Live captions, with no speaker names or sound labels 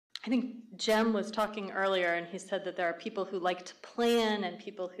I think Jem was talking earlier, and he said that there are people who like to plan and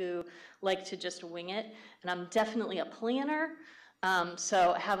people who like to just wing it. And I'm definitely a planner.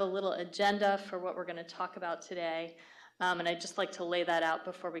 So I have a little agenda for what we're going to talk about today. And I'd just like to lay that out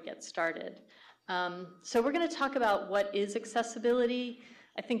before we get started. So we're going to talk about what is accessibility.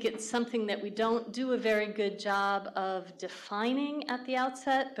 I think it's something that we don't do a very good job of defining at the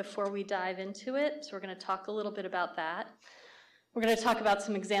outset before we dive into it. So we're going to talk a little bit about that. We're going to talk about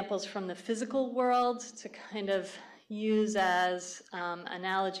some examples from the physical world to kind of use as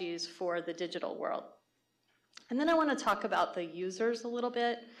analogies for the digital world. And then I want to talk about the users a little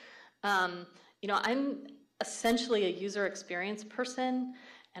bit. I'm essentially a user experience person,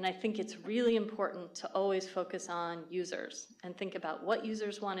 and I think it's really important to always focus on users and think about what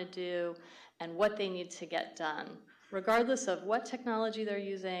users want to do and what they need to get done, regardless of what technology they're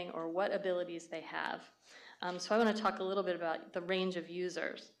using or what abilities they have. So I want to talk a little bit about the range of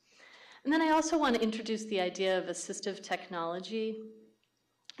users. And then I also want to introduce the idea of assistive technology.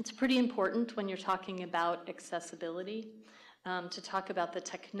 It's pretty important when you're talking about accessibility to talk about the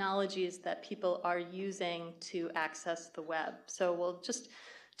technologies that people are using to access the web. So we'll just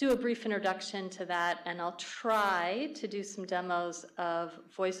do a brief introduction to that, and I'll try to do some demos of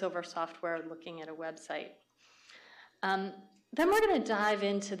voiceover software looking at a website. Then we're going to dive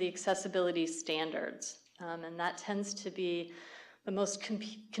into the accessibility standards. And that tends to be the most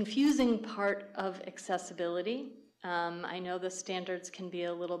confusing part of accessibility. I know the standards can be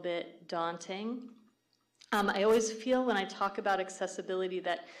a little bit daunting. I always feel when I talk about accessibility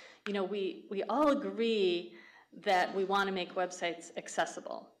that, we all agree that we want to make websites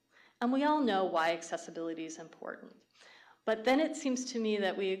accessible. And we all know why accessibility is important. But then it seems to me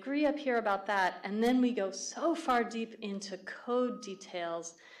that we agree up here about that, and then we go so far deep into code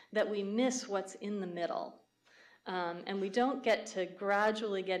details that we miss what's in the middle. And we don't get to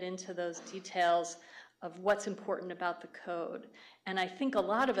gradually get into those details of what's important about the code. And I think a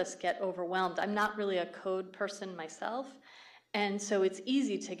lot of us get overwhelmed. I'm not really a code person myself, and so it's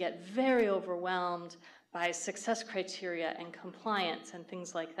easy to get very overwhelmed by success criteria and compliance and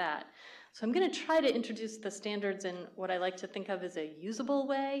things like that. So I'm going to try to introduce the standards in what I like to think of as a usable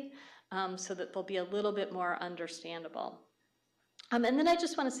way so that they'll be a little bit more understandable. And then I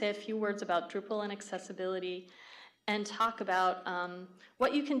just want to say a few words about Drupal and accessibility and talk about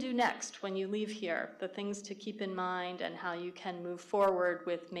what you can do next when you leave here, the things to keep in mind and how you can move forward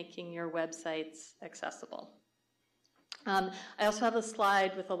with making your websites accessible. I also have a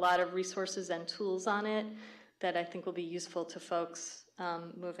slide with a lot of resources and tools on it that I think will be useful to folks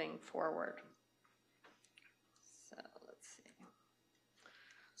moving forward. So let's see.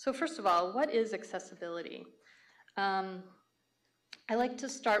 So first of all, what is accessibility? I like to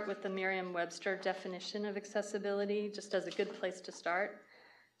start with the Merriam-Webster definition of accessibility, just as a good place to start.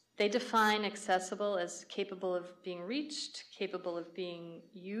 They define accessible as capable of being reached, capable of being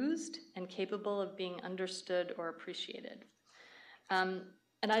used, and capable of being understood or appreciated. And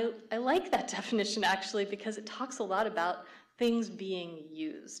I like that definition, actually, because it talks a lot about things being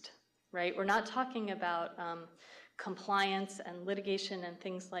used, right? We're not talking about compliance and litigation and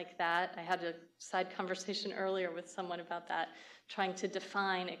things like that. I had a side conversation earlier with someone about that, trying to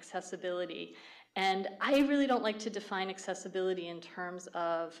define accessibility. And I really don't like to define accessibility in terms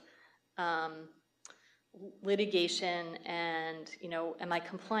of litigation and, am I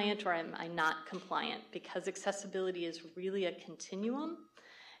compliant or am I not compliant? Because accessibility is really a continuum.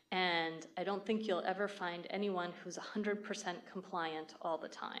 And I don't think you'll ever find anyone who's 100% compliant all the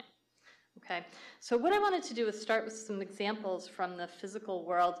time. Okay, so what I wanted to do is start with some examples from the physical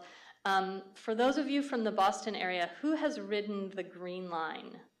world. For those of you from the Boston area, who has ridden the Green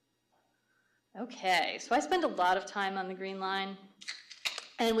Line? Okay, so I spend a lot of time on the Green Line,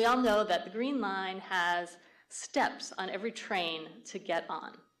 and we all know that the Green Line has steps on every train to get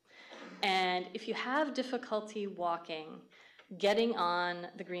on. And if you have difficulty walking, getting on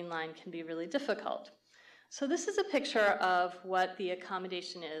the Green Line can be really difficult. So this is a picture of what the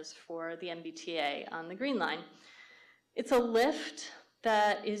accommodation is for the MBTA on the Green Line. It's a lift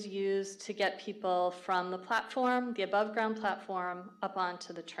that is used to get people from the platform, the above ground platform, up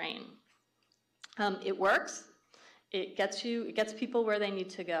onto the train. It works. It gets people where they need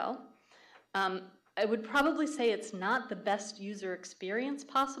to go. I would probably say it's not the best user experience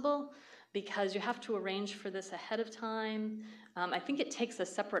possible because you have to arrange for this ahead of time. I think it takes a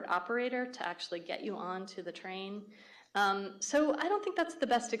separate operator to actually get you onto the train. So I don't think that's the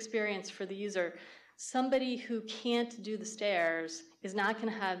best experience for the user. Somebody who can't do the stairs is not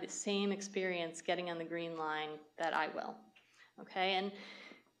going to have the same experience getting on the Green Line that I will. Okay, and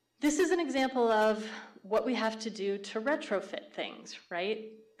this is an example of what we have to do to retrofit things,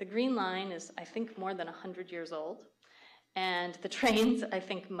 right? The green line is, I think, more than 100 years old. And the trains, I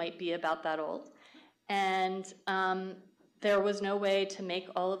think, might be about that old. And there was no way to make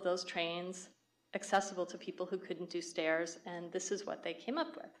all of those trains accessible to people who couldn't do stairs, and this is what they came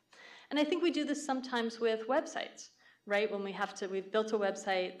up with. And I think we do this sometimes with websites, right? When we've built a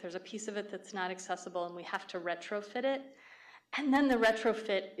website, there's a piece of it that's not accessible, and we have to retrofit it. And then the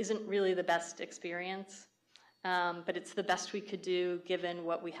retrofit isn't really the best experience, but it's the best we could do given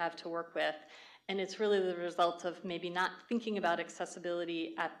what we have to work with. And it's really the result of maybe not thinking about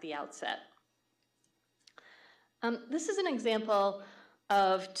accessibility at the outset. This is an example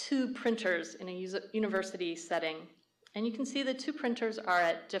of two printers in a university setting. And you can see the two printers are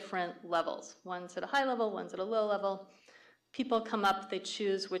at different levels. One's at a high level, one's at a low level. People come up, they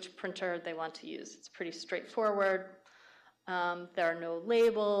choose which printer they want to use. It's pretty straightforward. There are no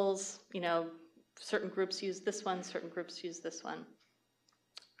labels. You know, certain groups use this one, certain groups use this one.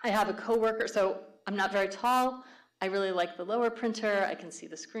 I have a coworker, so I'm not very tall. I really like the lower printer. I can see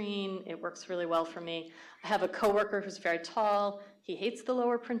the screen. It works really well for me. I have a coworker who's very tall. He hates the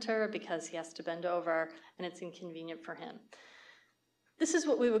lower printer because he has to bend over, and it's inconvenient for him. This is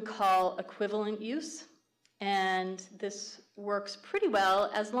what we would call equivalent use, and this works pretty well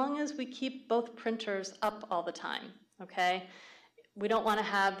as long as we keep both printers up all the time, okay? We don't want to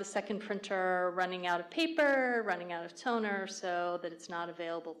have the second printer running out of paper, running out of toner, so that it's not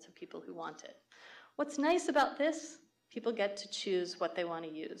available to people who want it. What's nice about this, people get to choose what they want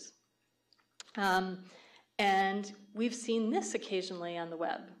to use. And we've seen this occasionally on the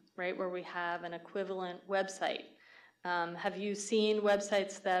web, right, where we have an equivalent website. Have you seen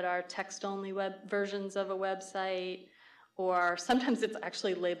websites that are text-only web versions of a website? Or sometimes it's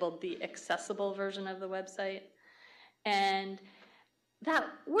actually labeled the accessible version of the website. And that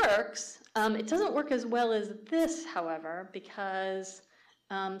works. It doesn't work as well as this, however, because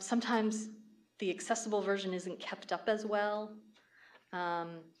sometimes the accessible version isn't kept up as well.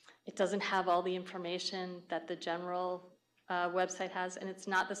 It doesn't have all the information that the general website has, and it's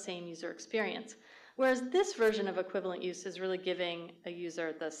not the same user experience. Whereas this version of equivalent use is really giving a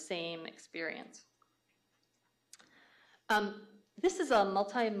user the same experience. This is a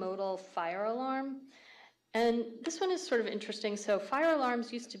multimodal fire alarm. And this one is sort of interesting. So fire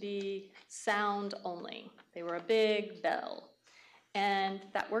alarms used to be sound only. They were a big bell. And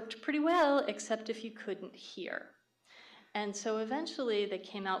that worked pretty well, except if you couldn't hear. And so eventually they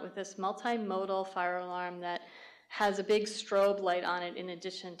came out with this multimodal fire alarm that has a big strobe light on it in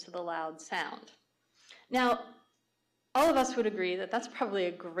addition to the loud sound. Now, all of us would agree that that's probably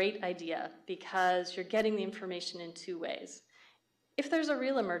a great idea because you're getting the information in two ways. If there's a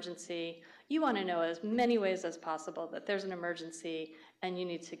real emergency, you want to know as many ways as possible that there's an emergency and you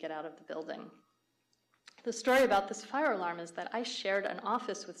need to get out of the building. The story about this fire alarm is that I shared an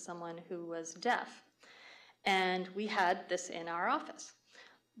office with someone who was deaf, and we had this in our office.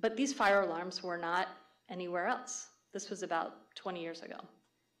 But these fire alarms were not anywhere else. This was about 20 years ago.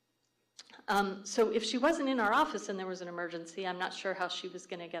 So if she wasn't in our office and there was an emergency, I'm not sure how she was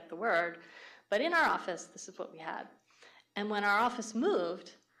going to get the word. But in our office, this is what we had. And when our office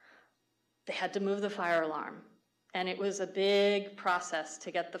moved, they had to move the fire alarm. And it was a big process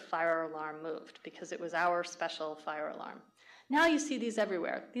to get the fire alarm moved because it was our special fire alarm. Now you see these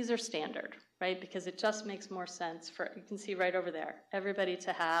everywhere. These are standard, right? Because it just makes more sense for, you can see right over there, everybody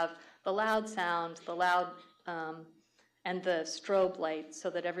to have the loud sound, the loud, and the strobe light so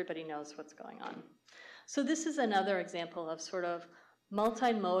that everybody knows what's going on. So this is another example of sort of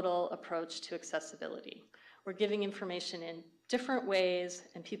multimodal approach to accessibility. We're giving information in different ways,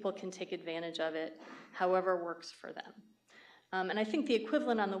 and people can take advantage of it however works for them. And I think the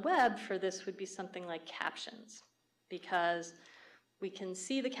equivalent on the web for this would be something like captions, because we can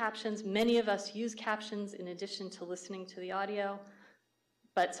see the captions. Many of us use captions in addition to listening to the audio,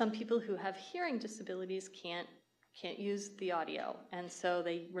 but some people who have hearing disabilities can't use the audio, and so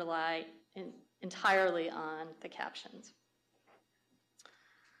they rely entirely on the captions.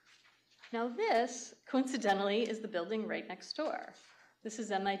 Now this, coincidentally, is the building right next door. This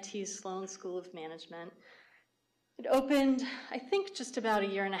is MIT's Sloan School of Management. It opened, I think, just about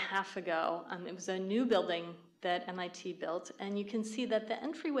 1.5 years ago. It was a new building that MIT built, and you can see that the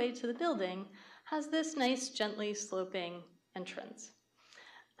entryway to the building has this nice, gently sloping entrance.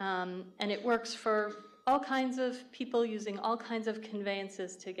 And it works for all kinds of people using all kinds of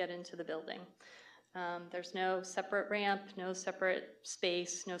conveyances to get into the building. There's no separate ramp, no separate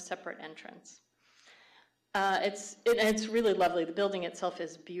space, no separate entrance. It's really lovely. The building itself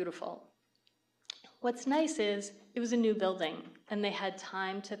is beautiful. What's nice is it was a new building, and they had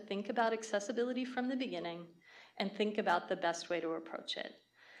time to think about accessibility from the beginning and think about the best way to approach it.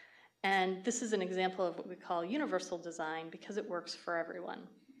 And this is an example of what we call universal design because it works for everyone.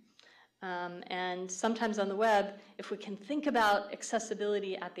 And sometimes on the web, if we can think about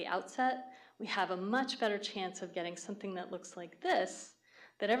accessibility at the outset, we have a much better chance of getting something that looks like this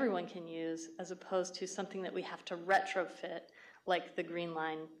that everyone can use, as opposed to something that we have to retrofit, like the green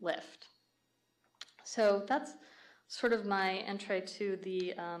line lift. So that's sort of my entree to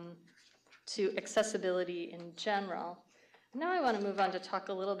the to accessibility in general. Now I want to move on to talk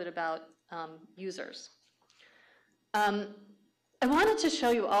a little bit about users. I wanted to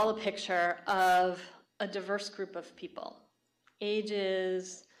show you all a picture of a diverse group of people,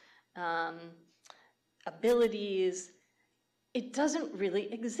 ages, abilities. It doesn't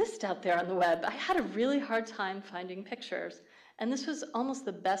really exist out there on the web. I had a really hard time finding pictures, and this was almost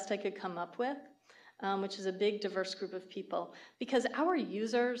the best I could come up with, which is a big diverse group of people, because our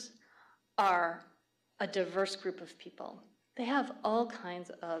users are a diverse group of people. They have all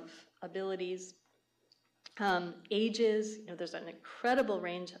kinds of abilities, ages. You know, there's an incredible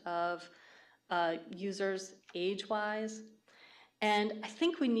range of users age-wise. And I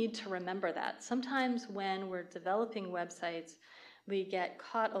think we need to remember that. Sometimes when we're developing websites, we get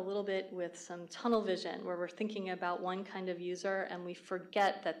caught a little bit with some tunnel vision where we're thinking about one kind of user and we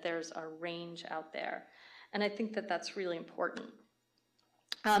forget that there's a range out there. And I think that that's really important.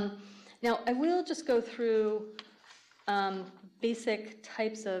 Now, I will just go through basic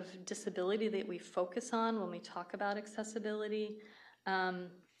types of disability that we focus on when we talk about accessibility. And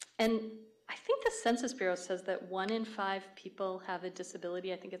I think the Census Bureau says that 1 in 5 people have a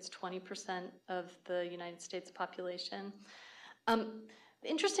disability. I think it's 20% of the United States population. The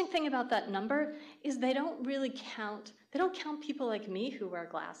interesting thing about that number is they don't count people like me who wear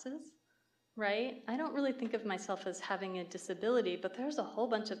glasses, right? I don't really think of myself as having a disability, but there's a whole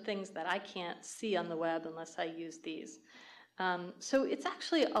bunch of things that I can't see on the web unless I use these. So it's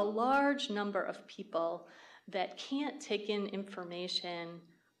actually a large number of people that can't take in information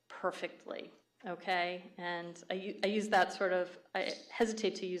perfectly, okay? And I use that sort of, I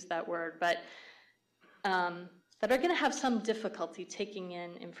hesitate to use that word, but that are going to have some difficulty taking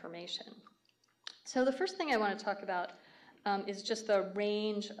in information. So the first thing I want to talk about is just the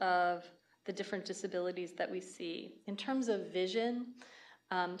range of the different disabilities that we see. In terms of vision,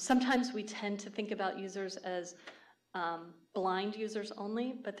 sometimes we tend to think about users as blind users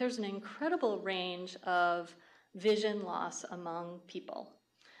only, but there's an incredible range of vision loss among people.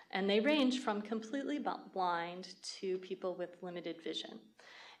 And they range from completely blind to people with limited vision.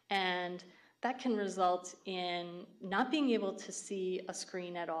 And that can result in not being able to see a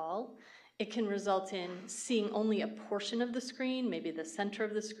screen at all. It can result in seeing only a portion of the screen, maybe the center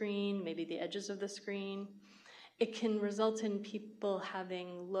of the screen, maybe the edges of the screen. It can result in people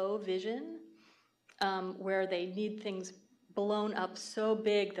having low vision, where they need things blown up so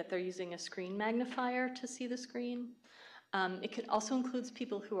big that they're using a screen magnifier to see the screen. It can also include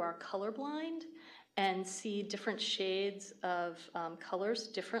people who are colorblind and see different shades of colors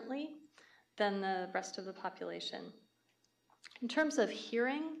differently than the rest of the population. In terms of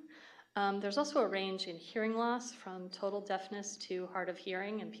hearing, there's also a range in hearing loss from total deafness to hard of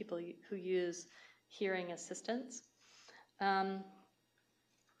hearing and people who use hearing assistance. There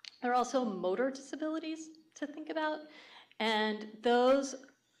are also motor disabilities to think about, and those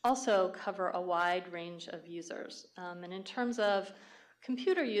also cover a wide range of users. And in terms of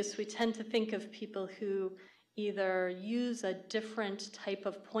computer use, we tend to think of people who either use a different type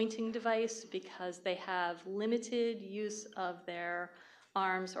of pointing device because they have limited use of their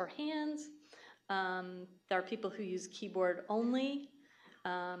arms or hands. There are people who use keyboard only,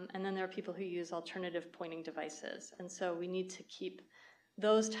 and then there are people who use alternative pointing devices. And so we need to keep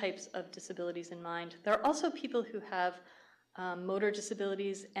those types of disabilities in mind. There are also people who have motor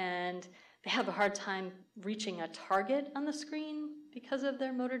disabilities and they have a hard time reaching a target on the screen because of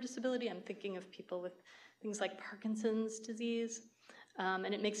their motor disability. I'm thinking of people with things like Parkinson's disease,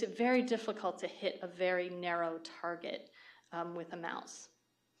 and it makes it very difficult to hit a very narrow target with a mouse.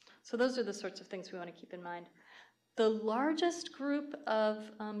 So those are the sorts of things we want to keep in mind. The largest group of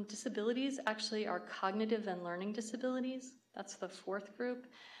disabilities actually are cognitive and learning disabilities. That's the 4th group.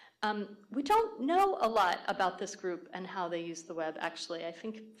 We don't know a lot about this group and how they use the web, actually. I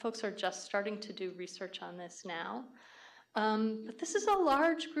think folks are just starting to do research on this now. But this is a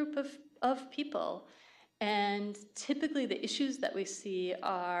large group of people. And typically the issues that we see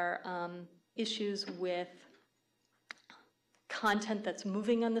are issues with content that's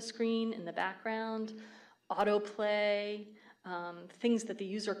moving on the screen in the background, autoplay, things that the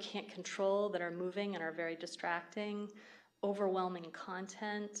user can't control that are moving and are very distracting, overwhelming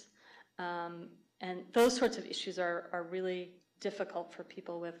content, and those sorts of issues are really difficult for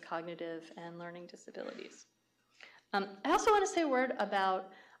people with cognitive and learning disabilities. I also want to say a word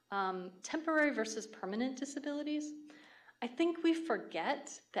about temporary versus permanent disabilities. I think we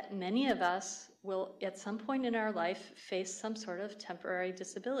forget that many of us will, at some point in our life, face some sort of temporary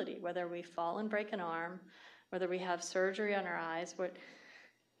disability, whether we fall and break an arm, whether we have surgery on our eyes.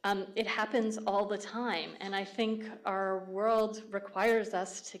 It happens all the time, and I think our world requires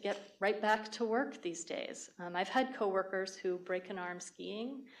us to get right back to work these days. I've had coworkers who break an arm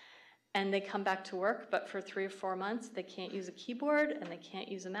skiing, and they come back to work, but for 3 or 4 months, they can't use a keyboard, and they can't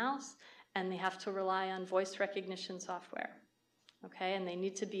use a mouse, and they have to rely on voice recognition software, okay? And they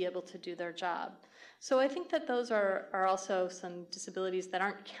need to be able to do their job. So I think that those are also some disabilities that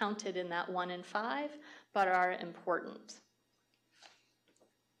aren't counted in that 1 in 5, but are important.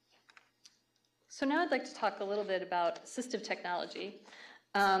 So now I'd like to talk a little bit about assistive technology.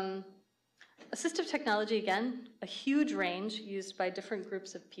 Assistive technology, again, a huge range used by different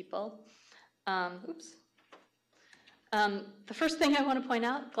groups of people. The first thing I want to point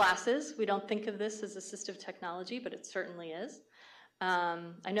out, glasses. We don't think of this as assistive technology, but it certainly is.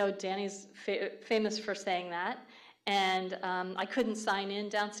 I know Danny's famous for saying that, and I couldn't sign in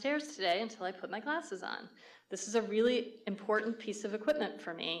downstairs today until I put my glasses on. This is a really important piece of equipment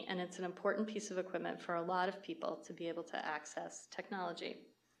for me, and it's an important piece of equipment for a lot of people to be able to access technology.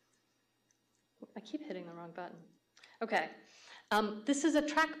 I keep hitting the wrong button. Okay, this is a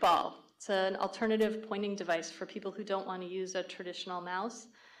trackball. It's an alternative pointing device for people who don't want to use a traditional mouse.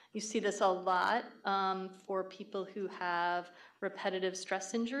 You see this a lot for people who have repetitive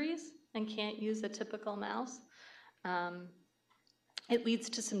stress injuries and can't use a typical mouse. It leads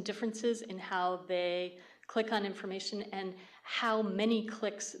to some differences in how they click on information and how many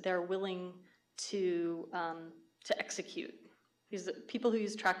clicks they're willing to execute. Because people who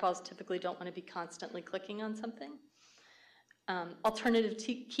use trackballs typically don't want to be constantly clicking on something. Alternative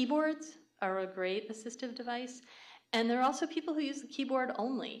keyboards are a great assistive device. And there are also people who use the keyboard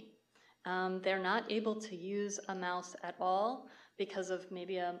only. They're not able to use a mouse at all because of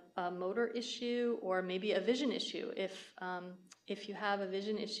maybe a motor issue or maybe a vision issue. If you have a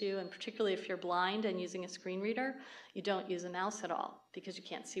vision issue, and particularly if you're blind and using a screen reader, you don't use a mouse at all because you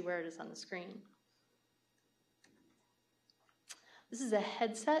can't see where it is on the screen. This is a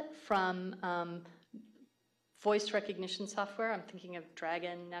headset from voice recognition software. I'm thinking of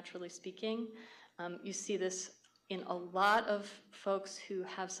Dragon, Naturally Speaking. You see this in a lot of folks who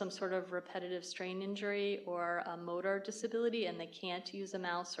have some sort of repetitive strain injury or a motor disability and they can't use a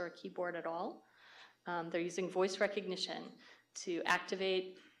mouse or a keyboard at all. They're using voice recognition to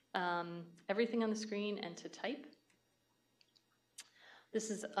activate everything on the screen and to type.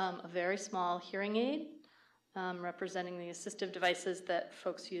 This is a very small hearing aid representing the assistive devices that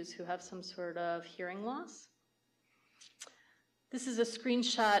folks use who have some sort of hearing loss. This is a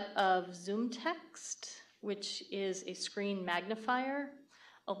screenshot of Zoom Text, which is a screen magnifier.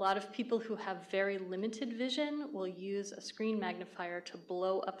 A lot of people who have very limited vision will use a screen magnifier to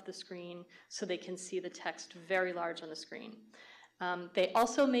blow up the screen so they can see the text very large on the screen. They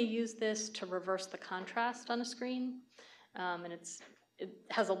also may use this to reverse the contrast on a screen, and it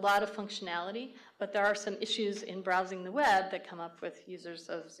has a lot of functionality, but there are some issues in browsing the web that come up with users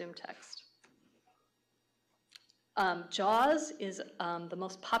of Zoom Text. JAWS is the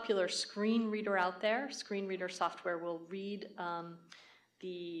most popular screen reader out there. Screen reader software will read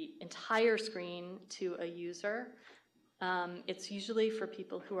the entire screen to a user. It's usually for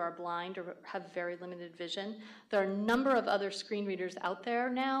people who are blind or have very limited vision. There are a number of other screen readers out there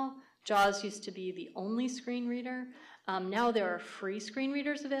now. JAWS used to be the only screen reader. Now there are free screen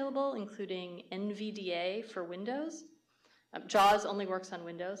readers available, including NVDA for Windows. JAWS only works on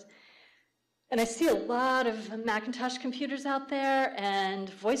Windows. And I see a lot of Macintosh computers out there,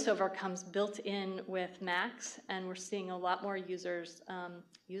 and VoiceOver comes built in with Macs, and we're seeing a lot more users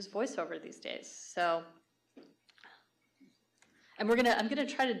use VoiceOver these days. So, and I'm gonna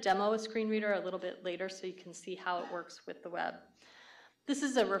try to demo a screen reader a little bit later so you can see how it works with the web. This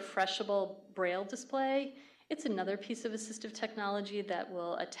is a refreshable Braille display. It's another piece of assistive technology that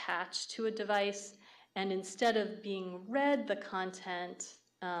will attach to a device, and instead of being read the content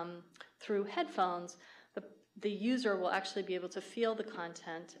through headphones, the user will actually be able to feel the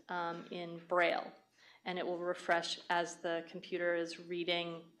content in Braille, and it will refresh as the computer is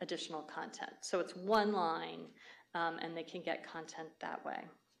reading additional content. So it's one line, and they can get content that way.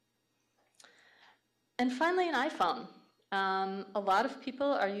 And finally, an iPhone. A lot of people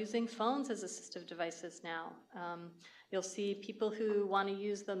are using phones as assistive devices now. You'll see people who want to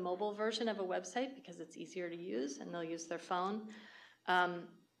use the mobile version of a website because it's easier to use, and they'll use their phone.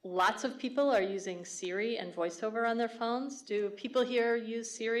 Lots of people are using Siri and VoiceOver on their phones. Do people here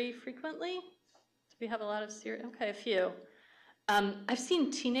use Siri frequently? Do we have a lot of Siri? Okay, a few. I've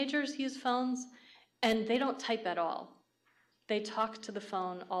seen teenagers use phones, and they don't type at all. They talk to the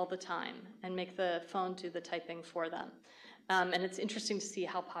phone all the time and make the phone do the typing for them. And it's interesting to see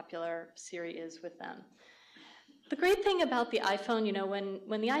how popular Siri is with them. The great thing about the iPhone, you know,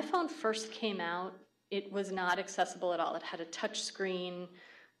 when the iPhone first came out, it was not accessible at all. It had a touch screen.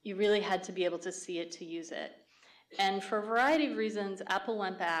 You really had to be able to see it to use it. And for a variety of reasons, Apple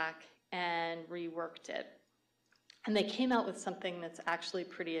went back and reworked it. And they came out with something that's actually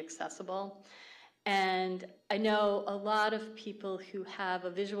pretty accessible. And I know a lot of people who have a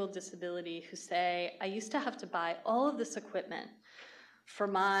visual disability who say, I used to have to buy all of this equipment for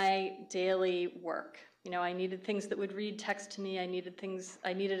my daily work. You know, I needed things that would read text to me. I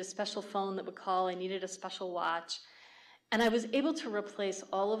needed a special phone that would call. I needed a special watch. And I was able to replace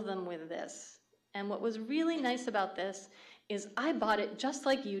all of them with this. And what was really nice about this is I bought it just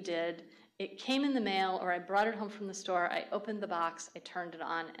like you did. It came in the mail, or I brought it home from the store. I opened the box, I turned it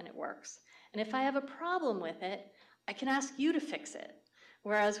on, and it works. And if I have a problem with it, I can ask you to fix it.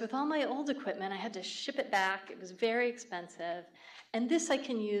 Whereas with all my old equipment, I had to ship it back. It was very expensive. And this I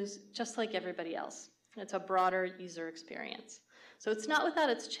can use just like everybody else. It's a broader user experience. So it's not without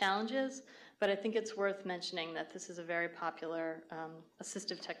its challenges, but I think it's worth mentioning that this is a very popular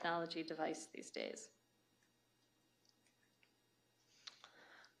assistive technology device these days.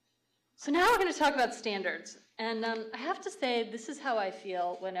 So now we're going to talk about standards. And I have to say, this is how I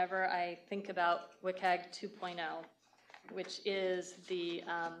feel whenever I think about WCAG 2.0, which is the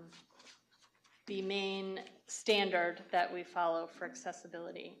main standard that we follow for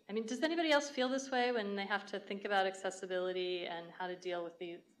accessibility. I mean, does anybody else feel this way when they have to think about accessibility and how to deal with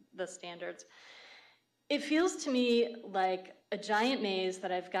the standards? It feels to me like a giant maze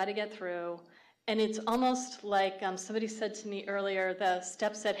that I've got to get through, and it's almost like somebody said to me earlier, the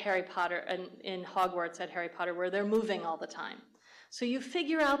steps at Harry Potter, in Hogwarts at Harry Potter, where they're moving all the time. So you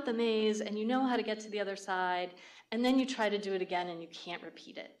figure out the maze, and you know how to get to the other side, and then you try to do it again, and you can't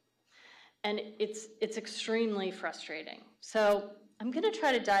repeat it. And it's extremely frustrating. So I'm going to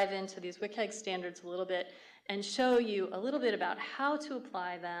try to dive into these WCAG standards a little bit and show you a little bit about how to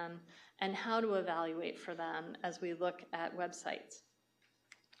apply them and how to evaluate for them as we look at websites.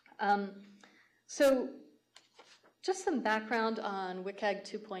 So just some background on WCAG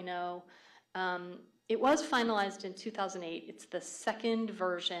 2.0. It was finalized in 2008. It's the second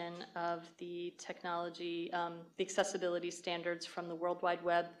version of the technology, the accessibility standards from the World Wide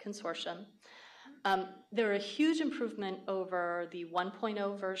Web Consortium. They're a huge improvement over the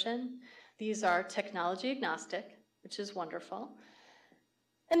 1.0 version. These are technology agnostic, which is wonderful.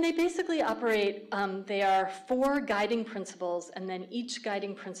 And they basically operate, they are 4 guiding principles, and then each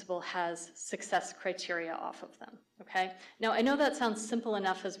guiding principle has success criteria off of them, okay? Now, I know that sounds simple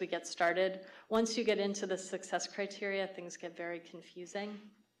enough as we get started. Once you get into the success criteria, things get very confusing.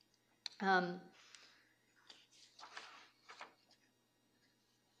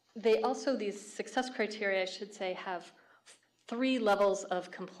 These success criteria, I should say, have 3 levels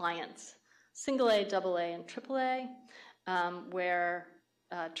of compliance: single A, double A, and triple A, where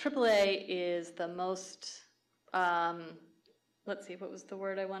AAA is the most, let's see, what was the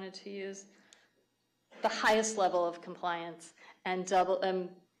word I wanted to use? The highest level of compliance, and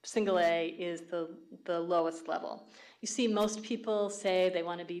single A is the lowest level. You see, most people say they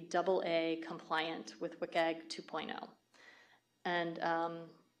want to be double A compliant with WCAG 2.0. And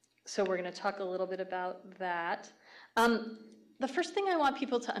so we're going to talk a little bit about that. The first thing I want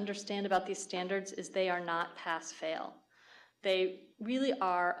people to understand about these standards is they are not pass-fail. They really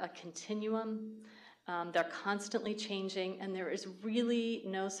are a continuum. They're constantly changing, and there is really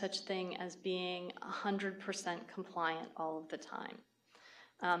no such thing as being 100% compliant all of the time.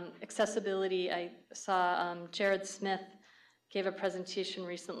 Accessibility, I saw Jared Smith gave a presentation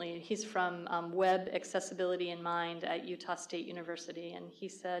recently. He's from Web Accessibility in Mind at Utah State University, and he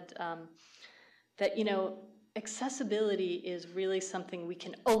said that, you know, accessibility is really something we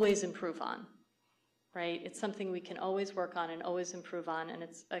can always improve on. Right? It's something we can always work on and always improve on, and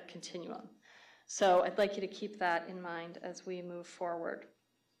it's a continuum. So I'd like you to keep that in mind as we move forward.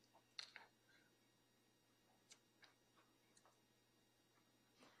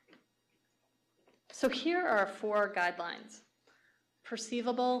 So here are 4 guidelines: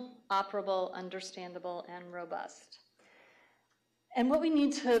 perceivable, operable, understandable, and robust. And what we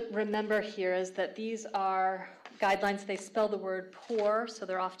need to remember here is that these are guidelines. They spell the word poor, so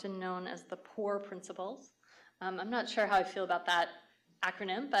they're often known as the POUR principles. I'm not sure how I feel about that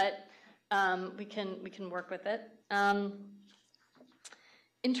acronym, but we can work with it.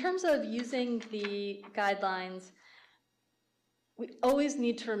 In terms of using the guidelines, we always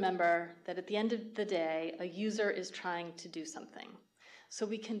need to remember that at the end of the day, a user is trying to do something. So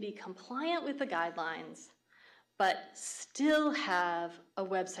we can be compliant with the guidelines, but still have a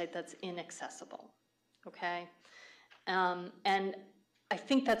website that's inaccessible, okay? And I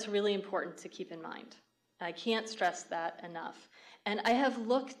think that's really important to keep in mind. I can't stress that enough. And I have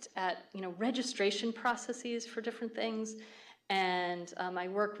looked at, registration processes for different things, and I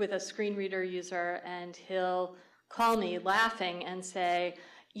work with a screen reader user, and he'll call me laughing and say,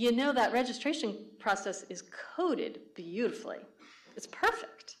 that registration process is coded beautifully. It's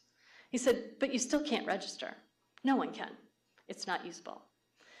perfect. He said, but you still can't register. No one can. It's not usable.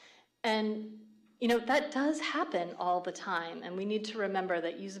 And that does happen all the time, and we need to remember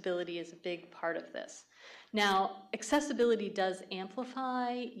that usability is a big part of this. Now, accessibility does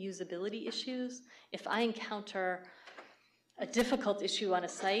amplify usability issues. If I encounter a difficult issue on a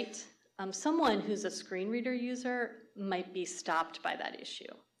site, someone who's a screen reader user might be stopped by that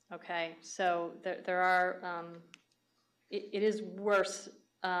issue, okay? So there are, it is worse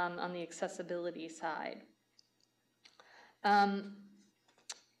on the accessibility side.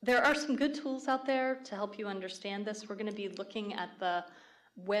 There are some good tools out there to help you understand this. We're going to be looking at the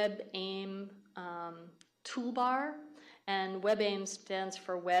WebAIM toolbar, and WebAIM stands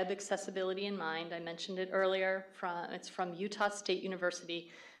for Web Accessibility in Mind. I mentioned it earlier. It's from Utah State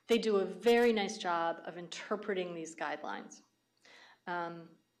University. They do a very nice job of interpreting these guidelines.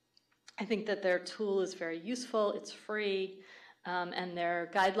 I think that their tool is very useful. It's free, and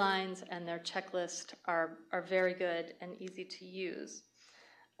their guidelines and their checklist are very good and easy to use.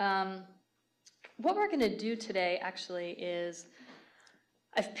 What we're going to do today actually is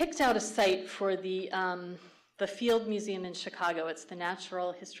I've picked out a site for the Field Museum in Chicago. It's the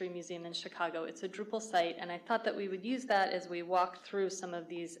Natural History Museum in Chicago. It's a Drupal site, and I thought that we would use that as we walk through some of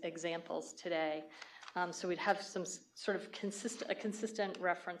these examples today, so we'd have some sort of consistent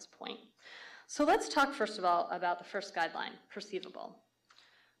reference point. So let's talk first of all about the first guideline, perceivable.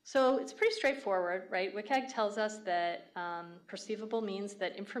 So it's pretty straightforward, right? WCAG tells us that perceivable means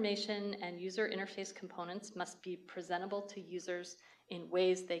that information and user interface components must be presentable to users in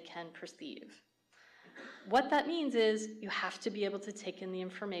ways they can perceive. What that means is you have to be able to take in the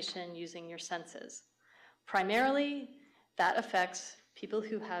information using your senses. Primarily, that affects people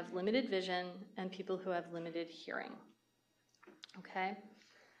who have limited vision and people who have limited hearing, okay?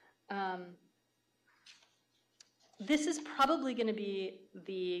 This is probably going to be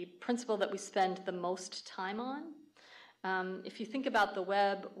the principle that we spend the most time on. If you think about the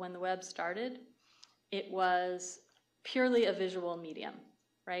web, when the web started, it was purely a visual medium,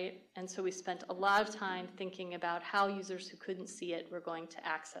 right? And so we spent a lot of time thinking about how users who couldn't see it were going to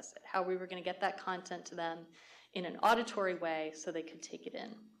access it, how we were going to get that content to them in an auditory way so they could take it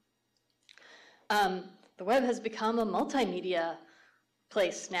in. The web has become a multimedia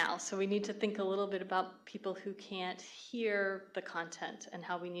place now, so we need to think a little bit about people who can't hear the content and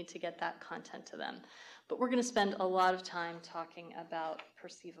how we need to get that content to them. But we're going to spend a lot of time talking about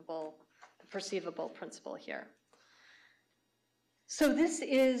the perceivable principle here. So this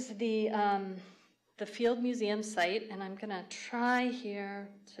is the Field Museum site, and I'm going to try here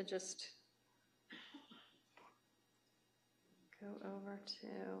to just go over to,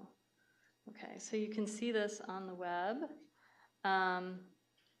 okay, so you can see this on the web.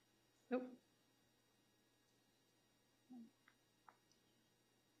 Nope.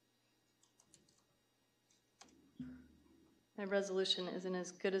 My resolution isn't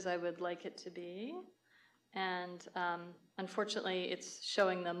as good as I would like it to be. And unfortunately, it's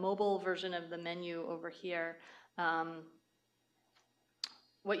showing the mobile version of the menu over here.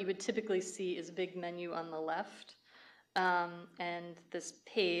 What you would typically see is a big menu on the left, and this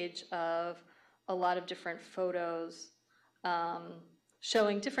page of a lot of different photos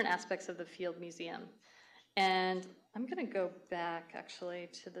showing different aspects of the Field Museum. And I'm going to go back, actually,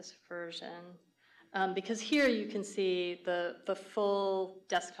 to this version, because here you can see the full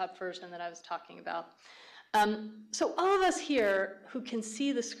desktop version that I was talking about. So all of us here who can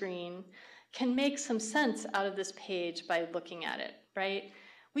see the screen can make some sense out of this page by looking at it, right?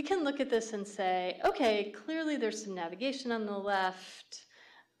 We can look at this and say, okay, clearly there's some navigation on the left.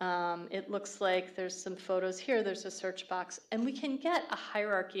 It looks like there's some photos here, there's a search box, and we can get a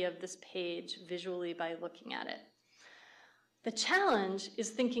hierarchy of this page visually by looking at it. The challenge is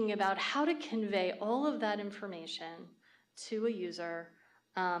thinking about how to convey all of that information to a user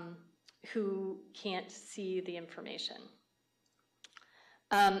who can't see the information.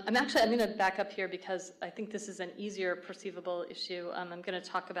 I'm going to back up here because I think this is an easier perceivable issue. I'm going to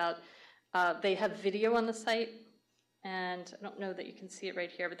talk about, they have video on the site. And I don't know that you can see it right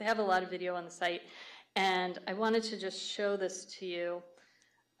here, but they have a lot of video on the site. And I wanted to just show this to you.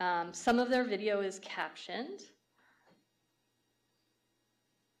 Some of their video is captioned.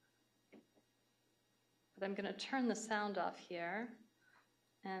 But I'm going to turn the sound off here.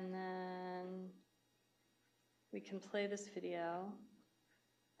 And then we can play this video.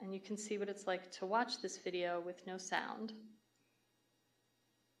 And you can see what it's like to watch this video with no sound.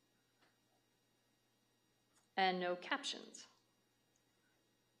 And no captions.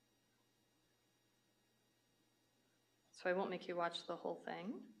 So I won't make you watch the whole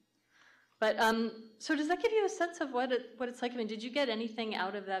thing. But so does that give you a sense of what it's like? I mean, did you get anything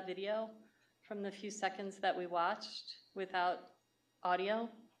out of that video from the few seconds that we watched without audio?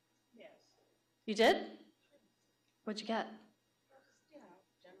 Yes. You did? What'd you get? Just,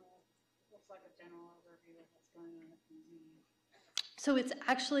 general, looks like a general overview of what's going on at the museum. So it's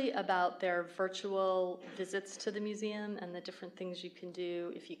actually about their virtual visits to the museum and the different things you can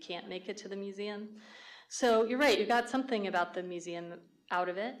do if you can't make it to the museum. So you're right, you got something about the museum out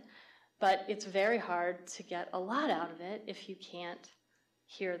of it, but it's very hard to get a lot out of it if you can't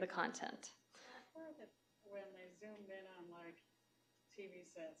hear the content. I've heard that when they zoomed in on like TV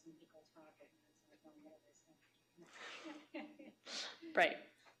sets and people talking, it's like, oh, what are they saying? Right.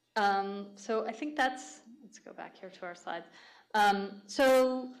 So I think let's go back here to our slides.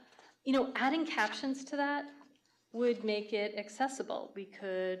 So, adding captions to that would make it accessible. We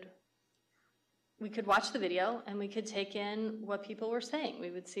could watch the video and we could take in what people were saying. We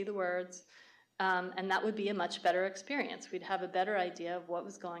would see the words, and that would be a much better experience. We'd have a better idea of what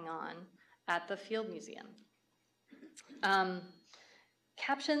was going on at the Field Museum.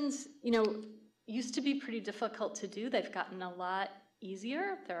 Captions, used to be pretty difficult to do. They've gotten a lot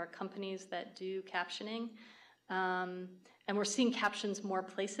easier. There are companies that do captioning. And we're seeing captions more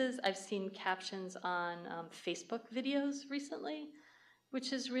places. I've seen captions on Facebook videos recently,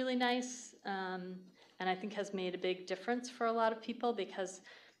 which is really nice, and I think has made a big difference for a lot of people because,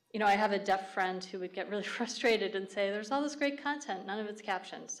 I have a deaf friend who would get really frustrated and say, there's all this great content, none of it's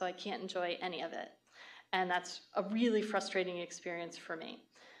captioned, so I can't enjoy any of it. And that's a really frustrating experience for me.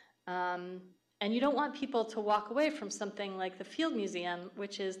 And you don't want people to walk away from something like the Field Museum,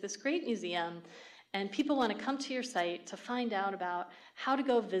 which is this great museum, and people want to come to your site to find out about how to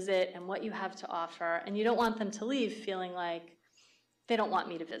go visit and what you have to offer, and you don't want them to leave feeling like they don't want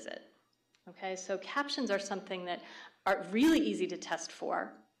me to visit. Okay, so captions are something that are really easy to test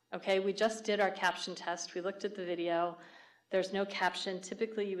for. Okay, we just did our caption test. We looked at the video. There's no caption.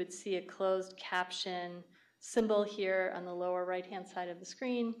 Typically, you would see a closed caption symbol here on the lower right-hand side of the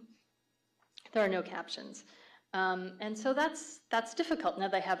screen. There are no captions. And so that's difficult. Now,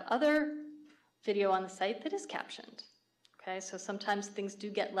 they have other video on the site that is captioned. Okay, so sometimes things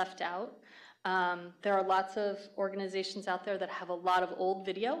do get left out. There are lots of organizations out there that have a lot of old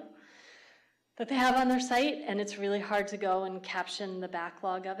video that they have on their site, and it's really hard to go and caption the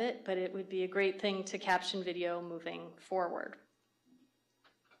backlog of it, but it would be a great thing to caption video moving forward.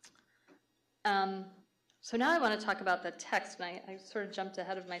 So now I want to talk about the text, and I sort of jumped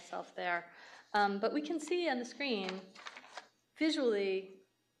ahead of myself there. But we can see on the screen, visually,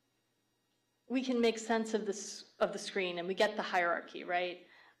 we can make sense of the screen, and we get the hierarchy, right?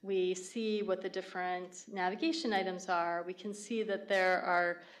 We see what the different navigation items are. We can see that there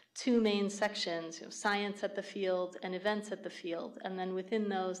are two main sections, science at the field and events at the field, and then within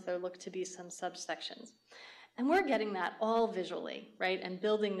those there look to be some subsections. And we're getting that all visually, right, and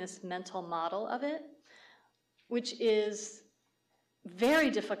building this mental model of it, which is very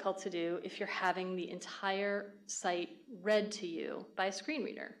difficult to do if you're having the entire site read to you by a screen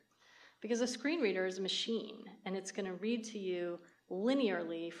reader. Because a screen reader is a machine, and it's going to read to you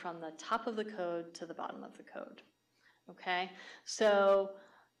linearly from the top of the code to the bottom of the code. Okay? So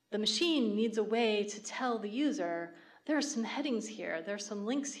the machine needs a way to tell the user, there are some headings here, there's some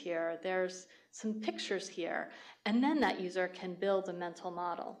links here, there's some pictures here, and then that user can build a mental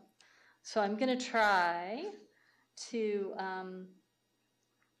model. So I'm going to try to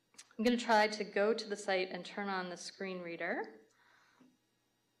go to the site and turn on the screen reader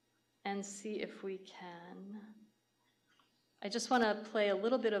and see if we can. I just want to play a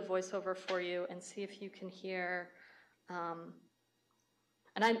little bit of voiceover for you and see if you can hear.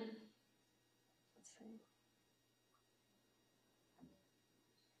 Let's see.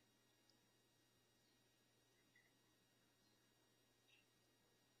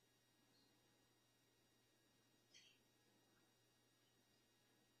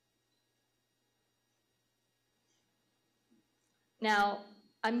 Now,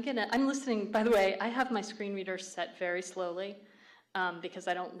 I'm listening, by the way, I have my screen reader set very slowly. because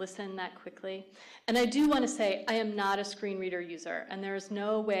I don't listen that quickly. And I do want to say I am not a screen reader user, and there is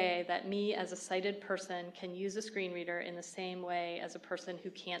no way that me as a sighted person can use a screen reader in the same way as a person who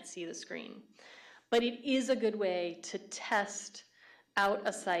can't see the screen. But it is a good way to test out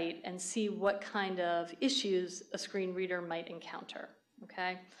a site and see what kind of issues a screen reader might encounter,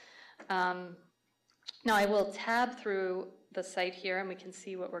 okay? Now I will tab through the site here and we can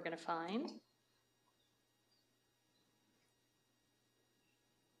see what we're going to find.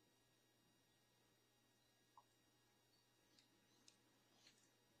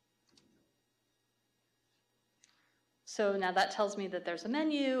 So now that tells me that there's a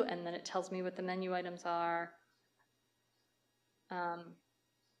menu, and then it tells me what the menu items are.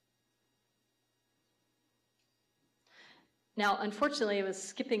 Now, unfortunately, it was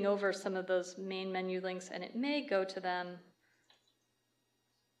skipping over some of those main menu links, and it may go to them.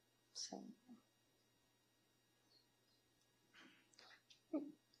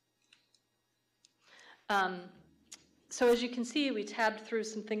 So as you can see, we tabbed through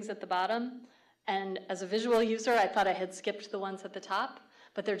some things at the bottom. And as a visual user, I thought I had skipped the ones at the top,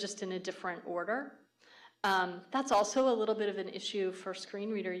 but they're just in a different order. That's also a little bit of an issue for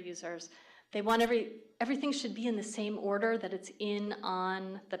screen reader users. They want everything should be in the same order that it's in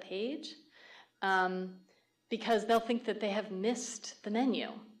on the page, because they'll think that they have missed the menu.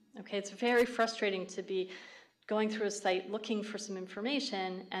 Okay, it's very frustrating to be going through a site looking for some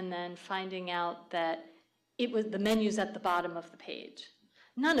information and then finding out that the menu's at the bottom of the page.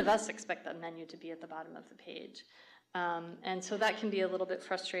 None of us expect the menu to be at the bottom of the page. And so that can be a little bit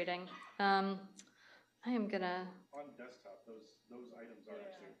frustrating. I am gonna... On desktop, those items are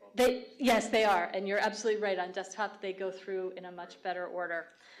actually... Yes, they are, and you're absolutely right. On desktop, they go through in a much better order.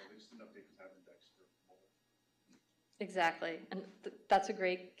 Yeah, they just didn't update the tab index for mobile. Exactly, and that's a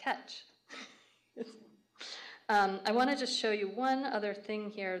great catch. I want to just show you one other thing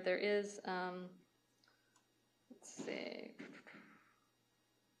here. There is, let's see.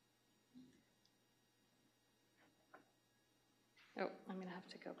 Oh, I'm going to have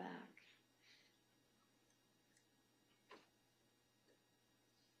to go back.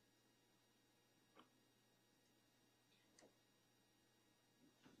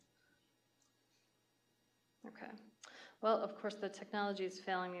 Okay. Well, of course, the technology is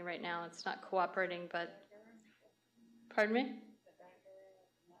failing me right now. It's not cooperating, but... Pardon me?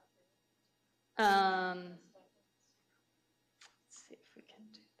 Let's see if we can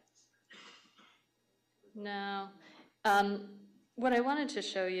do this. No. What I wanted to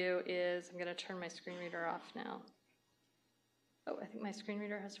show you is, I'm going to turn my screen reader off now. Oh, I think my screen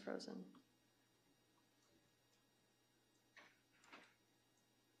reader has frozen.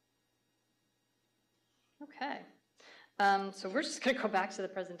 Okay. So we're just going to go back to the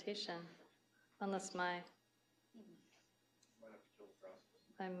presentation, unless I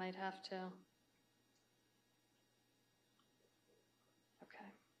might have to.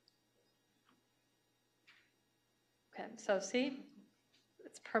 Okay. Okay, so see,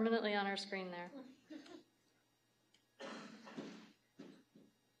 it's permanently on our screen there.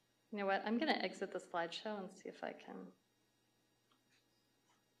 You know what, I'm going to exit the slideshow and see if I can.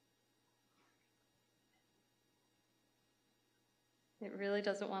 It really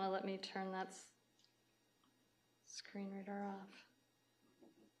doesn't want to let me turn that screen reader off.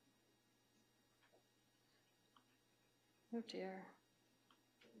 Oh dear.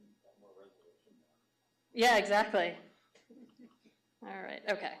 Yeah, exactly. All right,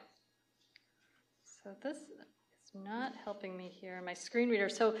 okay. So this is not helping me here, my screen reader.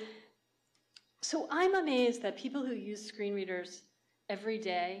 So I'm amazed that people who use screen readers every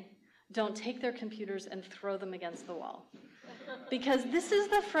day don't take their computers and throw them against the wall. Because this is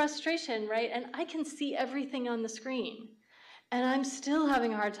the frustration, right? And I can see everything on the screen. And I'm still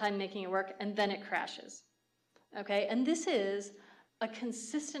having a hard time making it work, and then it crashes. Okay, and this is a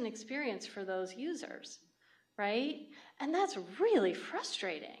consistent experience for those users, right? And that's really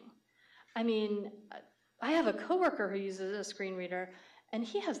frustrating. I mean, I have a coworker who uses a screen reader, and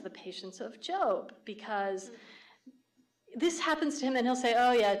he has the patience of Job, because this happens to him, and he'll say,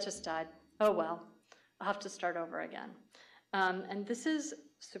 oh yeah, it just died. Oh well, I'll have to start over again. And this is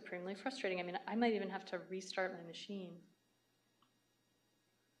supremely frustrating. I mean, I might even have to restart my machine.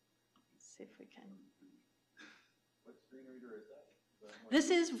 Let's see if we can. What screen reader is that? This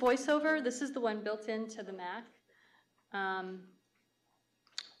is VoiceOver. This is the one built into the Mac.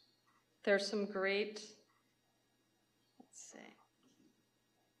 There's some great, let's see.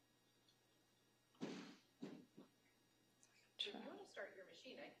 If you want to start your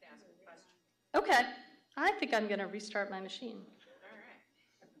machine, I can ask a question. Okay, I think I'm going to restart my machine. All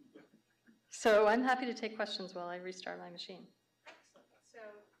right. So I'm happy to take questions while I restart my machine.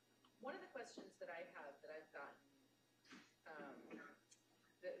 questions that I have that I've gotten,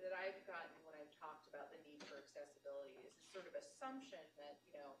 that I've gotten when I've talked about the need for accessibility is this sort of assumption that,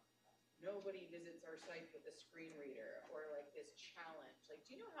 nobody visits our site with a screen reader, or like this challenge. Like,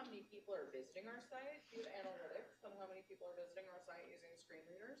 do you know how many people are visiting our site? Do you have analytics on how many people are visiting our site using screen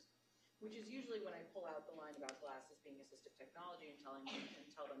readers? Which is usually when I pull out the line about glasses being assistive technology and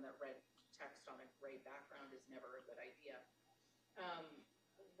tell them that red text on a gray background is never a good idea.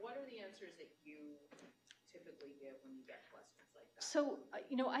 What are the answers that you typically give when you get questions like that? So,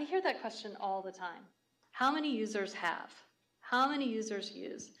 I hear that question all the time. How many users have? How many users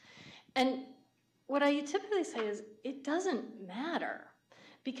use? And what I typically say is, it doesn't matter,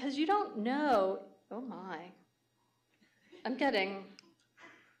 because you don't know, oh my, I'm getting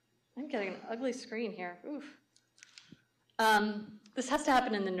an ugly screen here, oof. This has to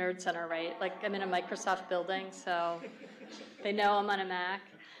happen in the Nerd Center, right? Like, I'm in a Microsoft building, so they know I'm on a Mac.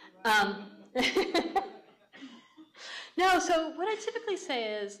 No, so what I typically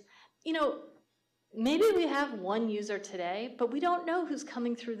say is, maybe we have one user today, but we don't know who's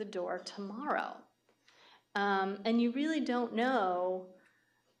coming through the door tomorrow. And you really don't know,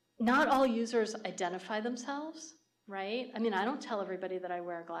 not all users identify themselves, right? I mean, I don't tell everybody that I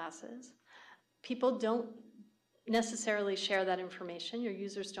wear glasses. People don't necessarily share that information. Your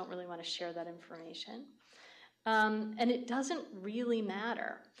users don't really want to share that information. And it doesn't really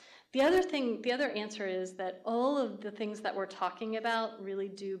matter. The other answer is that all of the things that we're talking about really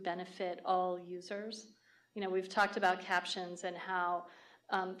do benefit all users. We've talked about captions and how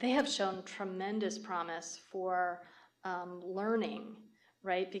they have shown tremendous promise for learning,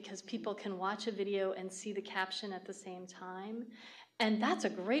 right? Because people can watch a video and see the caption at the same time. And that's a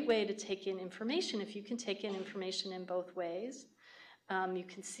great way to take in information if you can take in information in both ways. You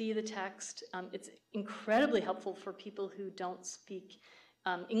can see the text. It's incredibly helpful for people who don't speak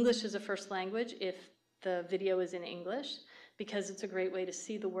English as a first language if the video is in English, because it's a great way to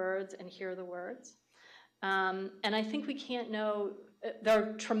see the words and hear the words. And I think we can't know, there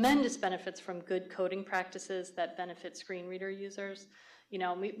are tremendous benefits from good coding practices that benefit screen reader users.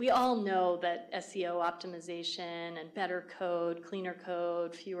 We all know that SEO optimization and better code, cleaner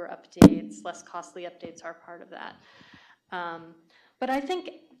code, fewer updates, less costly updates are part of that. But I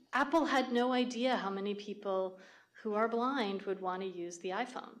think Apple had no idea how many people who are blind would want to use the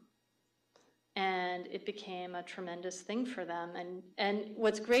iPhone. And it became a tremendous thing for them. And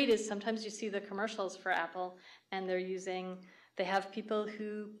what's great is sometimes you see the commercials for Apple, and they have people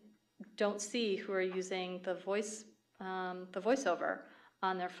who don't see who are using the voiceover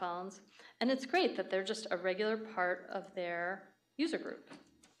on their phones. And it's great that they're just a regular part of their user group.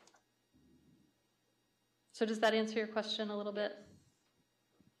 So does that answer your question a little bit?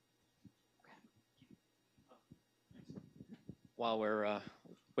 While we're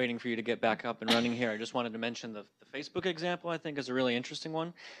waiting for you to get back up and running here, I just wanted to mention the Facebook example. I think is a really interesting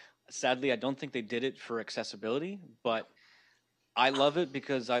one. Sadly, I don't think they did it for accessibility, but I love it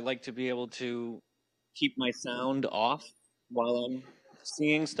because I like to be able to keep my sound off while I'm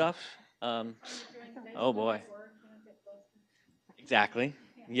seeing stuff. Oh boy. Exactly.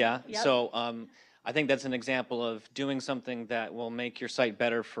 Yeah. Yep. So I think that's an example of doing something that will make your site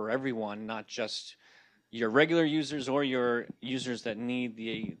better for everyone, not just your regular users or your users that need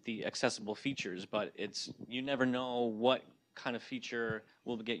the accessible features, but you never know what kind of feature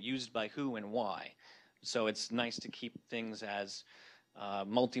will get used by who and why. So it's nice to keep things as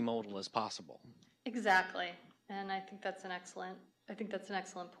multimodal as possible. Exactly, and I think that's an excellent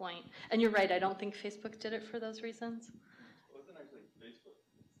point. And you're right, I don't think Facebook did it for those reasons. It wasn't actually Facebook.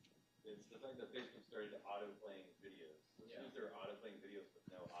 It's the fact that Facebook started auto-playing videos. As soon as there were auto-playing videos with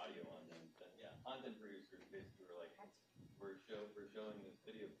no audio on them, then content producers basically were like, we're showing this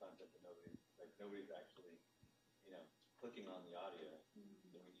video content that nobody's actually, clicking on the audio. So we need to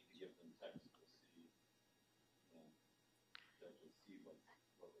give them text to see, to actually see what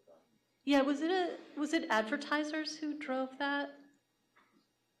we're talking about. Yeah, was it advertisers who drove that?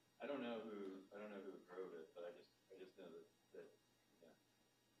 I don't know who drove it, but I just know that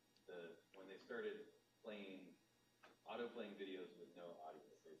when they started auto-playing videos with no audio,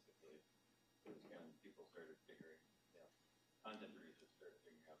 basically, was when people started figuring, content producers started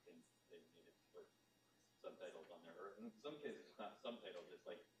figuring out they needed to put subtitles on there, or in some cases it's not subtitles, it's